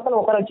 அவள் பக்கத்துல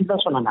உட்கார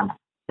வச்சுதான் சொன்னேன் நான்.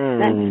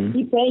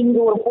 இப்ப இங்க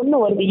ஒரு பொண்ணு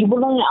வருது.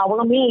 இவளும்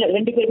அவளுமே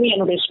 2 பேருமே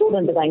என்னுடைய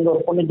ஸ்டூடெண்ட் தான். இங்க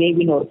ஒரு பொண்ணு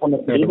தேவின்னு ஒரு பொண்ணு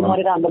இருக்கு. இது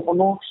மாதிரிதான் அந்த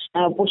பொண்ணும்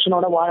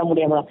புருஷனோட வாழ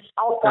முடியாம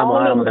அவ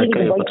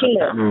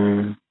வைக்கல.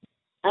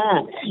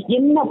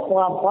 என்ன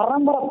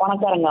பரம்பரை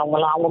பணக்காரங்க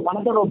அவங்கலாம். அவங்க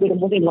பணத்தோட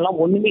ஒப்பிடும்போது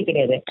இவங்கெல்லாம் ஒண்ணுமே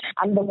கிடையாது.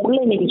 அந்த புள்ள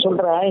இன்னைக்கு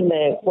சொல்ற இந்த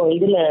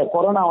இதுல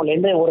கொரோனாவில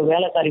இருந்து ஒரு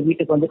வேலைக்காரி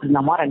வீட்டுக்கு வந்துட்டு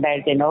இருந்தாமா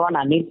 2500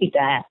 நான்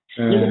நிறுத்திட்டேன்.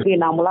 இதுக்கு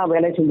நாமெல்லாம்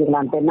வேலை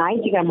செஞ்சுக்கலான்ட்டு.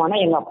 ஞாயிற்றுக்கிழமைனா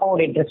எங்க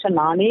அப்பாவுடைய ட்ரெஸ்ஸை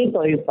நானே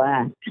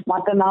துவைப்பேன்.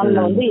 மற்ற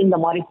நாள்ல வந்து இந்த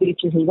மாதிரி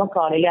பிரிச்சு செய்வோம்.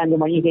 காலையில 5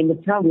 மணிக்கு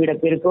எழுந்துச்சுன்னா வீடை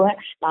பெருக்குவேன்.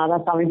 நான்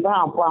தான் சமைப்பேன்.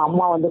 அப்பா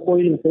அம்மா வந்து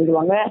கோயிலுக்கு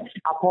போயிடுவாங்க.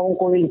 அப்பாவும்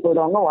கோயிலுக்கு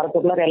போயிடுவாங்க.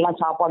 வரத்துக்குள்ளார எல்லாம்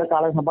சாப்பாடு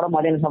காலை சாப்பாடு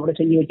மதியான சாப்பாடு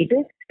செஞ்சு வச்சுட்டு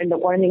 2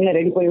 குழந்தைங்களும்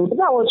ரெடி பண்ணி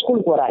விட்டுட்டு அவள்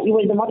ஸ்கூலுக்கு வரா. இவ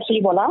இந்த மாதிரி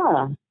செய்வாளா?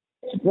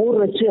 ஊர்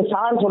வச்சு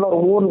சார் சொல்ல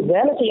ஒரு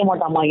வேலை செய்ய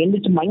மாட்டாமா.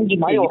 எந்திரிச்சு மங்கி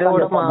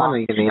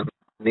மாதிரி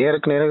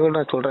நேருக்கு நேரம்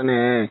நான் சொல்றேன்னு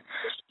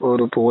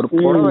ஒரு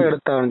புடவை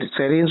எடுத்தா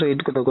சரின்னு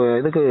சொல்லிட்டு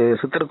இதுக்கு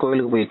சித்தர்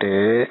கோயிலுக்கு போயிட்டு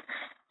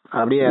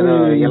அப்படியே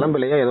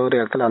இளம்பிள்ளையா ஏதோ ஒரு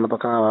இடத்துல அந்த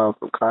பக்கம்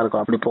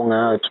காருக்கும் அப்படி போங்க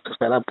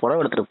புடவை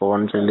எடுத்துட்டு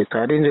போவோன்னு சொல்லி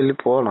சரின்னு சொல்லி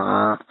போனா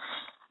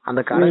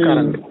அந்த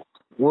கடைக்காரன்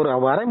ஒரு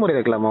வரைமுறை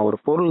இருக்கலாமா. ஒரு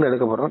பொருள்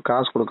எடுக்க போறோம்,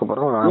 காசு கொடுக்க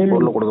போறோம்,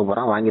 பொருள் கொடுக்க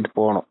போறோம், வாங்கிட்டு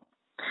போகணும்.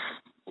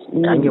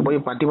 அங்க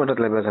போய்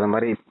பட்டிமன்றத்துல பேசுற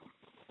மாதிரி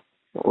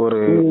ஒரு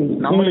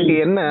நம்மளுக்கு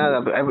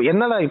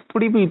என்னடா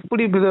இப்படி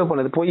பிஹேவ்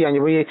பண்ணுது. போய் அங்க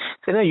போய்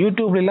சரி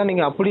யூடியூப்ல எல்லாம்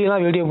நீங்க அப்படி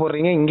எல்லாம் வீடியோ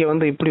போடுறீங்க, இங்க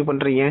வந்து இப்படி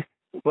பண்றீங்க,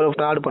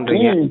 ஃப்ராட்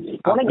பண்றீங்க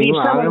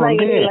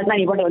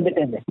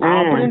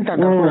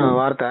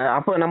வார்த்தை.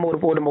 அப்ப நம்ம ஒரு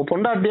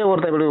பொண்டாட்டியே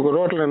ஒருத்தர்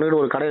ரோட்ல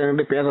நின்று ஒரு கடையில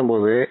நின்று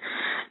பேசும்போது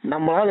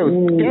நம்மளால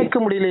கேட்க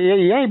முடியலையே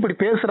ஏன் இப்படி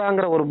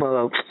பேசுறாங்கிற ஒரு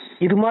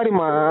இது மாதிரி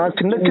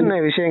சின்ன சின்ன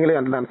விஷயங்களே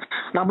அதுதான்.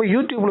 நான் போய்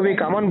யூடியூப்ல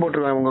போய் கமெண்ட்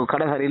போட்டுருவேன் உங்க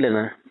கடை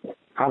சரியில்லைன்னு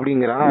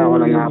அப்படிங்கிறான்.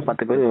 அவன்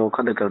 10 பேர்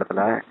உட்காந்துருக்க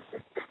இடத்துல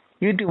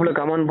யூடியூப்ல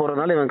கமெண்ட்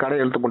போடுறதுனால இவன் கடை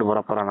எழுத்து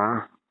போட்டு போறானா?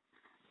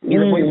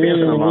 இது போய்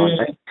பேசணுமா?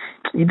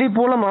 இதே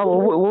போலமா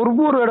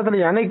ஒவ்வொரு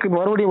இடத்துல எனக்கு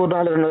மறுபடியும் ஒரு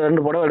நாள்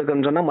 2 புடவை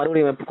எடுக்கணும்னு சொன்னா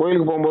மறுபடியும்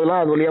கோயிலுக்கு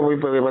போகும்போதுலாம் அது வழியா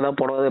போய்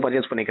புடவை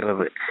பர்ச்சேஸ்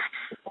பண்ணிக்கிறது.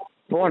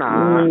 போனா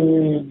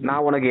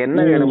நான் உனக்கு என்ன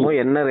வேணுமோ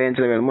என்ன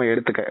ரேஞ்சில் வேணுமோ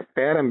எடுத்துக்க,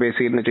 பேரம்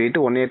பேசின்னு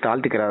சொல்லிட்டு உன்னையே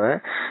தாழ்த்திக்கிறாத,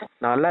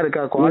 நல்லா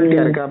இருக்கா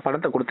குவாலிட்டியா இருக்கா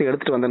படத்தை கொடுத்து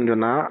எடுத்துட்டு வந்தேன்னு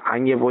சொன்னா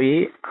அங்கே போய்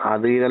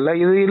அது இதெல்லாம்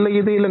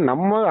இது இல்லை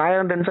நம்ம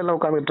 1000 டென்ஷன்ல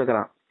உட்காந்துட்டு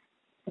இருக்கிறான்.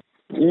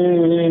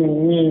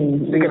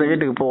 சீக்கிரம்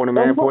வீட்டுக்கு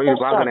போகணுமே போய்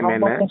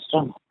பார்க்கணுமேன்னு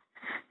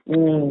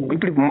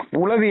இப்படி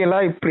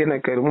உளவியெல்லாம் இப்படி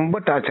எனக்கு ரொம்ப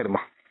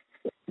டார்ச்சர்மா.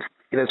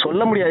 இத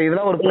சொல்ல முடியாது,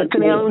 இதெல்லாம் ஒரு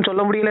பிரச்சனையாலும்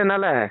சொல்ல முடியல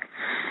என்னால.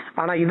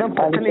 ஆனா இதான்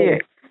பிரச்சனையே.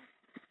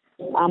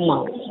 ஆமா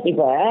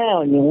இப்ப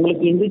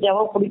உங்களுக்கு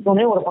இந்துஜாவா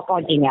பிடிக்கும்னே ஒரு பக்கம்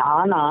வச்சீங்க.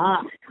 ஆனா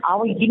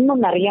அவ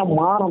இன்னும் நிறைய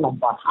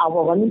மாறணும்ப்பா.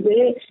 அவ வந்து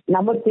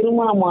நம்ம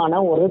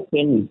திருமணமான ஒரு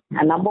பெண்,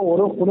 நம்ம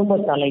ஒரு குடும்ப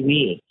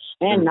தலைவி,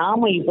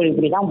 நாம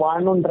இப்படிதான்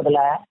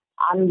வாழணும்ன்றதுல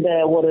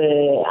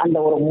அந்த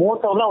ஒரு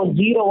மோட்டோல அவ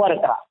 0வா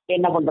இருக்கிறா.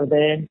 என்ன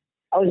பண்றது,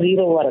 அவ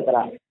 0வா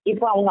இருக்கிறா.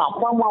 இப்ப அவங்க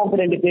அப்பா அம்மாவுக்கு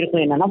 2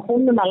 பேருக்கும் என்னன்னா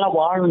பொண்ணு நல்லா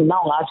வாழணும்னு தான்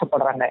அவங்க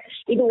ஆசைப்படுறாங்க.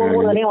 இது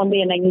ஒவ்வொருவரையும் வந்து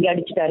என்ன இங்க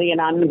அடிச்சுட்டாரு,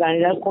 என்ன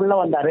அண்ணன் கொள்ள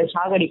வந்தாரு,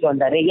 சாகடிக்க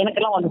வந்தாரு,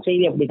 எனக்கெல்லாம் வந்து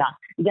செய்தி அப்படிதான்.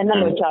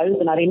 ஜன்னல் வச்சு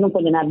அழுத்தினாரு, இன்னும்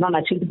கொஞ்ச நேரம் தான்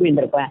நான் சிரித்து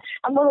போயிருந்திருப்பேன்.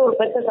 அந்த மாதிரி ஒரு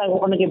பெத்த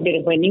பொண்ணுக்கு எப்படி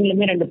இருப்பேன்?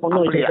 நீங்களுமே 2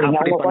 பொண்ணு வச்சிருக்கீங்க,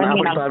 அவங்க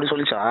குழந்தைங்க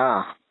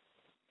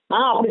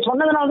அப்படி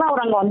சொன்னதுனாலதான்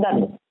அவர் அங்க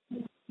வந்தாரு.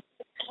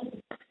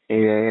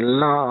 இது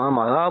எல்லாம்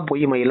மகா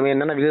பொய் மயில்.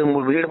 என்னன்னா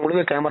வீடு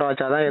முழுக்க கேமரா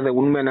வச்சாதான் இது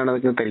உண்மை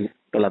என்னன்னு தெரியும்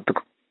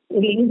எல்லாத்துக்கும்.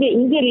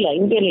 இங்க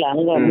இல்ல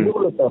அங்க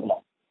முதுகுளத்தூர்ல.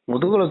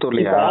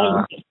 முதுகுளத்தூர்லயா?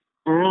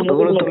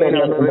 முதுகுளத்தூர்ல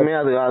நடந்ததுமே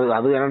அது அது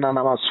அது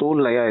என்னடா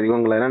சூழ்நிலையா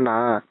இவங்களை என்னன்னா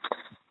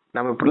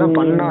நம்ம இப்படிலாம்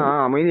பண்ணா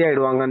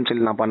அமைதியாயிடுவாங்கன்னு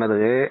சொல்லி நான் பண்ணது.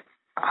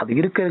 அது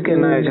இருக்க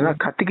என்ன ஆயிடுச்சுன்னா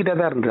கத்திக்கிட்டே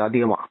தான் இருந்தது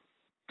அதிகமா.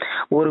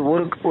 ஒரு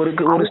ஒரு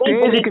ஒரு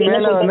ஸ்டேஜுக்கு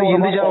மேல வந்து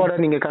இந்திஜாவோட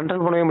நீங்க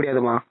கண்ட்ரோல் பண்ணவே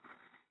முடியாதுமா.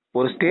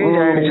 ஒரு ஸ்டேஜ்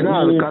ஆயிடுச்சுன்னா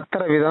அது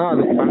கத்துற விதம்,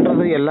 அது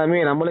பண்றது எல்லாமே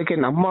நம்மளுக்கே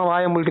நம்ம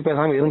வாயை மூடிட்டு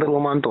பேசாம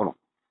இருந்துருவோமான்னு தோணும்.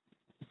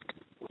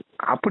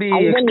 அப்படி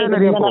எக்ஸ்ட்ரா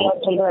நிறைய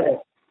சொல்றாரு.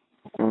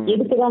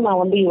 இதுக்குதான் நான்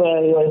வந்து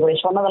இவ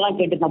சொன்னதெல்லாம்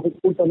கேட்டு நான் போய்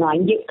கூட்டு வந்தேன்.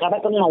 அங்கே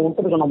கடக்கணும் நான்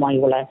விட்டுருக்கணுமா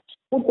இவளை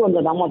கூட்டு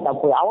வந்ததாம்மா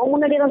தப்பு. அவன்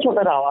முன்னாடியே தான்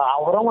சொல்றாரு.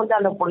 அவரும் வந்து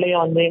அந்த பிள்ளைய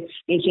வந்து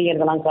நீ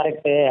செய்யறதெல்லாம்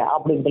கரெக்டு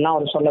அப்படின்ட்டுலாம்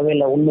அவர் சொல்லவே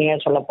இல்லை. உண்மையா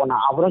சொல்ல போனா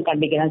அவரும்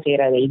கண்டிக்க தான்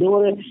செய்யறாரு.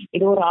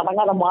 இது ஒரு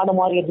அடங்காத மாடு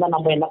மாதிரி இருந்தா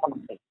நம்ம என்ன பண்ண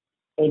முடியும்?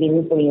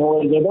 எதுவுமே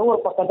புரியும். ஏதோ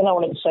ஒரு பக்கத்துல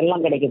அவளுக்கு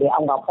செல்லம் கிடைக்குது.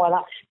 அவங்க அப்பா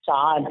தான்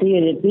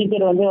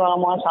டீச்சர் வந்து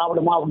வாமா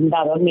சாப்பிடுமா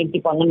அப்படின்ட்டு அதை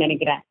நிறுத்திப்பாங்கன்னு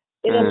நினைக்கிறேன்.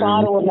 ஏதோ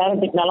சார் ஒரு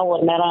நேரம் திட்டினாலும்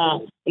ஒரு நேரம்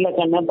இல்லை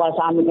கண்ணு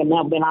சாமி கண்ணு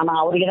அப்படின்னு. ஆனால்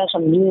அவருக்கு தான்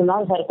சொன்ன நீங்க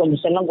தான் சார்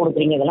கொஞ்சம் செல்லம்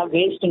கொடுக்குறீங்க, இதெல்லாம்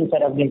வேஸ்ட்டுங்க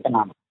சார் அப்படின்ட்டு.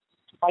 நான்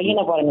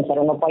பையனை பாருங்க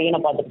சார், உங்க பையனை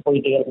பார்த்துட்டு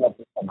போயிட்டே இருங்க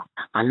அப்படின்னு சொன்னேன்.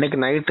 அன்னைக்கு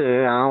நைட்டு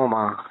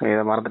ஆமாம்மா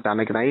இதை மறந்துட்டேன்.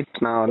 அன்னைக்கு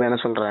நைட் நான் வந்து என்ன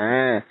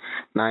சொல்றேன்,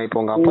 நான் இப்போ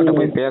உங்க அப்பாட்ட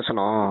போய்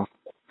பேசணும்.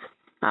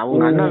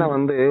 அவங்க அண்ணனை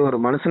வந்து ஒரு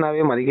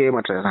மனுஷனாவே மதிக்கவே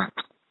மாட்டேன்.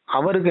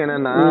 அவருக்கு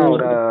என்னன்னா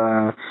ஒரு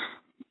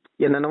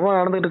என்னென்னமோ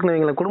நடந்துட்டு இருக்குன்னு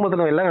எங்களை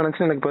குடும்பத்துல எல்லாம்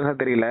நினைச்சு எனக்கு பெருசா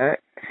தெரியல.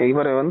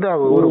 இவரை வந்து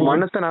அவர் ஒரு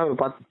மனுஷனா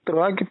 10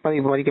 ரூபாய்க்கு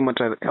மதிக்க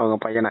மாட்டாரு அவங்க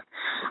பையனை.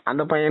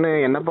 அந்த பையனு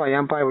என்னப்பா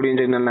ஏன்பா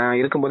இப்படின்னு சொல்லி நான்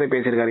இருக்கும்போதே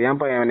பேசியிருக்காரு.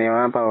 ஏன்பா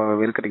ஏன்பா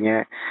இருக்கிறீங்க,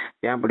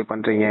 ஏன் இப்படி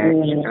பண்றீங்க,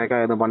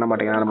 எனக்காக எதுவும் பண்ண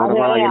மாட்டேங்க.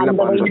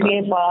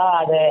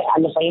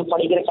 அந்த பையன்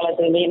படிக்கிற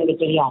காலத்துலேயே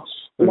எனக்கு தெரியும்.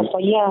 இந்த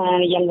பையன்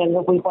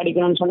எங்க போய்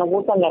படிக்கணும்னு சொன்ன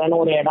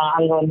ஊத்தங்கரன்னு ஒரு இடம்,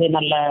 அங்க வந்து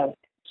நல்ல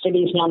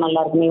ஸ்டடீஸ்லாம் நல்லா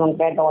இருக்குன்னு இவங்க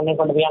கேட்ட உடனே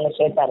கொண்டு போய் அங்கே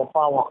சேர்த்தாரு.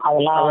 பாவம்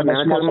அதெல்லாம்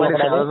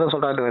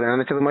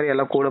நினைச்சது மாதிரி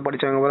எல்லாம் கூட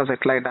படிச்சவங்க கூட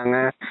செட்டில் ஆயிட்டாங்க.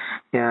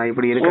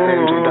 இப்படி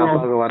இருக்காருன்னு சொல்லிட்டு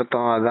அப்பாவுக்கு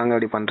வருத்தம், அதுதாங்க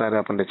அப்படி பண்றாரு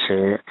அப்படின்னுச்சு.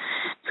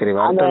 சரி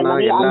வருத்தம்னா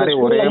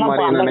எல்லாரும் ஒரே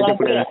மாதிரி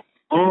நினைக்கக்கூடாது.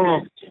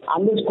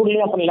 அந்த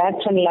ஸ்கூல்லயே அப்புறம்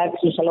லேக்ஸ் அண்ட்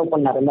லேக்ஸ் செலவு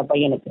பண்ணாரு இந்த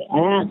பையனுக்கு.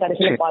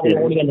 கடைசியில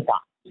பாதையில ஓடி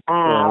வந்துட்டான்.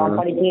 அவன்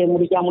படிக்க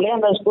முடிக்காமலே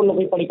அந்த ஸ்கூல்ல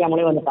போய்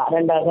படிக்காமலே வந்துட்டான்.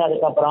 ரெண்டாவது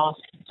அதுக்கப்புறம்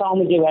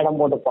சாமிக்கு வேடம்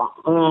போட்டுப்பான்,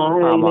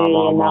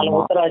 நாலு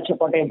உத்தராட்சி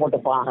கொட்டையை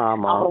போட்டுப்பான்,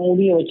 அப்புறம்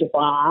முடிய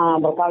வச்சுப்பான்.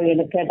 அப்புறம் காவிய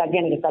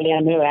கேட்டாக்க எனக்கு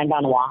கல்யாணமே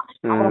வேண்டானுவான்.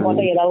 அப்புறம்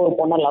பார்த்தா ஏதாவது ஒரு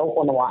பொண்ணை லவ்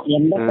பண்ணுவான்.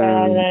 எந்த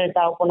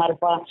பொண்ணா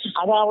இருப்பா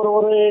அது அவர்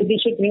ஒரு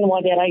டிசிப்ளின்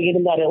வாதியாராக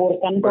இருந்தாரு, ஒரு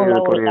கண்ட்ரோலா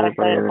ஒரு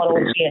கரெக்டா இருப்பாரு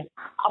ஒரு விஷயம்.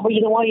 அப்ப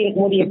இது மாதிரி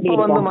இருக்கும்போது எப்படி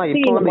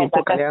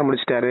கல்யாணம்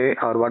முடிச்சிட்டாரு,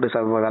 அவர்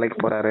பாட்டு வேலைக்கு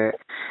போறாரு.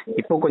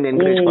 இப்போ கொஞ்சம்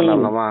என்கரேஜ்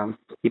பண்ணலாமா?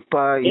 இப்ப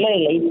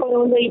இல்ல இப்ப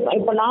வந்து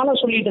இப்ப நானும்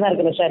சொல்லிட்டு தான்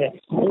இருக்கிறேன் சார்,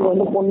 நீங்க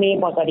வந்து பொண்ணையே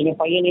பார்க்காதீங்க,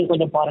 பையனையும்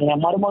கொஞ்சம் பாருங்க.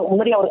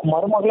 முன்னாடி அவருக்கு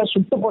மருமகளை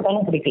சுட்டு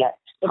போட்டாலும் பிடிக்கல.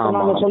 இப்ப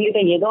நாங்க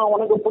சொல்லிட்டேன், ஏதோ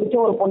அவனுக்கு பிடிச்ச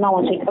ஒரு பொண்ணை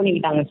அவன் செட்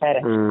பண்ணிக்கிட்டாங்க சார்,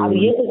 அது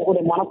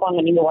ஏத்துக்கக்கூடிய மனப்பாங்க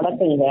நீங்க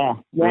வளர்த்துங்க,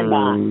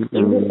 வேண்டாம்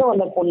இதுக்கும்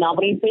அந்த பொண்ணு.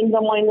 அப்புறம் இப்ப இந்த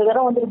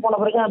தடவை வந்துட்டு போன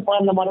பிறகு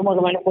அந்த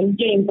மருமக மேல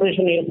கொஞ்சம்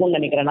இம்ப்ரெஷன் இருக்கும்னு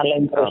நினைக்கிறேன், நல்ல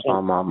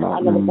இம்ப்ரெஷன்.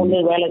 அந்த பொண்ணு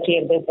வேலை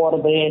செய்யறது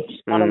போறது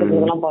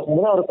நடந்துக்கிறதெல்லாம்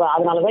பார்க்கும்போது அவருக்கு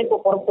அதனாலதான்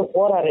இப்ப புறத்து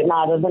போறாரு.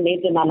 நான் அதை தான்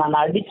நேற்று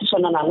நான் அடிச்சு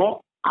சொன்னேன். நானு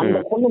அந்த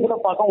பொண்ணு கூட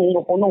பார்க்க உங்க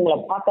பொண்ணு உங்களை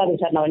பார்க்காது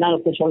சார், நான் வேணா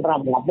சொல்றேன்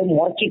அப்படின்னு அப்படியே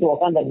முறைச்சிட்டு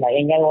உட்காந்துருந்தேன்,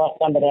 எங்கேயாவது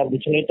உட்காந்துரு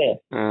அப்படின்னு சொல்லிட்டு.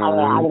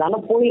 அதனால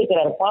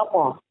போயிருக்கிறாரு.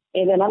 பார்ப்போம்.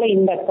 இதனால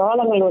இந்த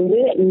காலங்கள் வந்து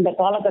இந்த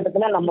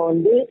காலகட்டத்துல நம்ம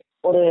வந்து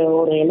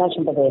ஒரு என்ன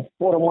சொல்றது,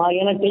 ஒரு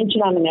மாதிரியான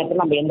டென்ஷனான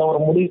நேரத்தில் நம்ம எந்த ஒரு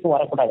முடிவுக்கும்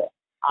வரக்கூடாது.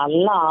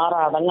 எல்லாம்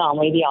அடங்க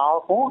அமைதி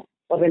ஆகும்.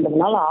 ஒரு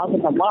 2 நாள்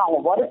ஆகுதப்பா,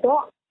 அவங்க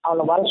வரட்டும்.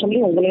 அவளை வர சொல்லி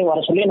உங்களையும்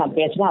வர சொல்லி நான்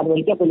பேசுறேன். அது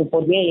வரைக்கும் கொஞ்சம்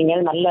பொறுமையா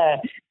எங்கேயாவது நல்ல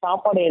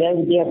சாப்பாடு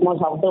ஏதாவது வித்தியாசமா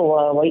சாப்பிட்டு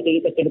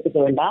வயிற்று கெடுத்துக்க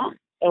வேண்டாம்.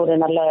 ஒரு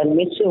நல்ல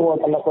மெஸ்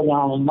ஹோட்டல்ல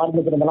கொஞ்சம்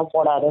மருந்து கிருந்தெல்லாம்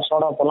போடாது,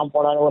 சோடா உப்பெல்லாம்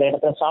போடாத ஒரு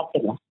இடத்துல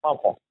சாப்பிட்டுங்க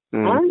பார்ப்போம்.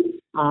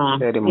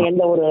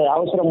 எந்த ஒரு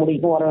அவசர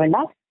முடிவுக்கும் வர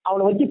வேண்டாம்.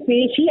 அவளை வச்சு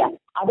பேசி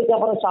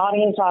அதுக்கப்புறம்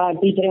சாரையும்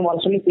டீச்சரையும் வர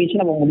சொல்லி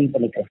பேசி நம்ம முடிவு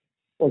பண்ணிக்கிறோம்.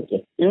 ஓகே.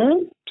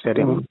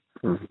 சரிங்க.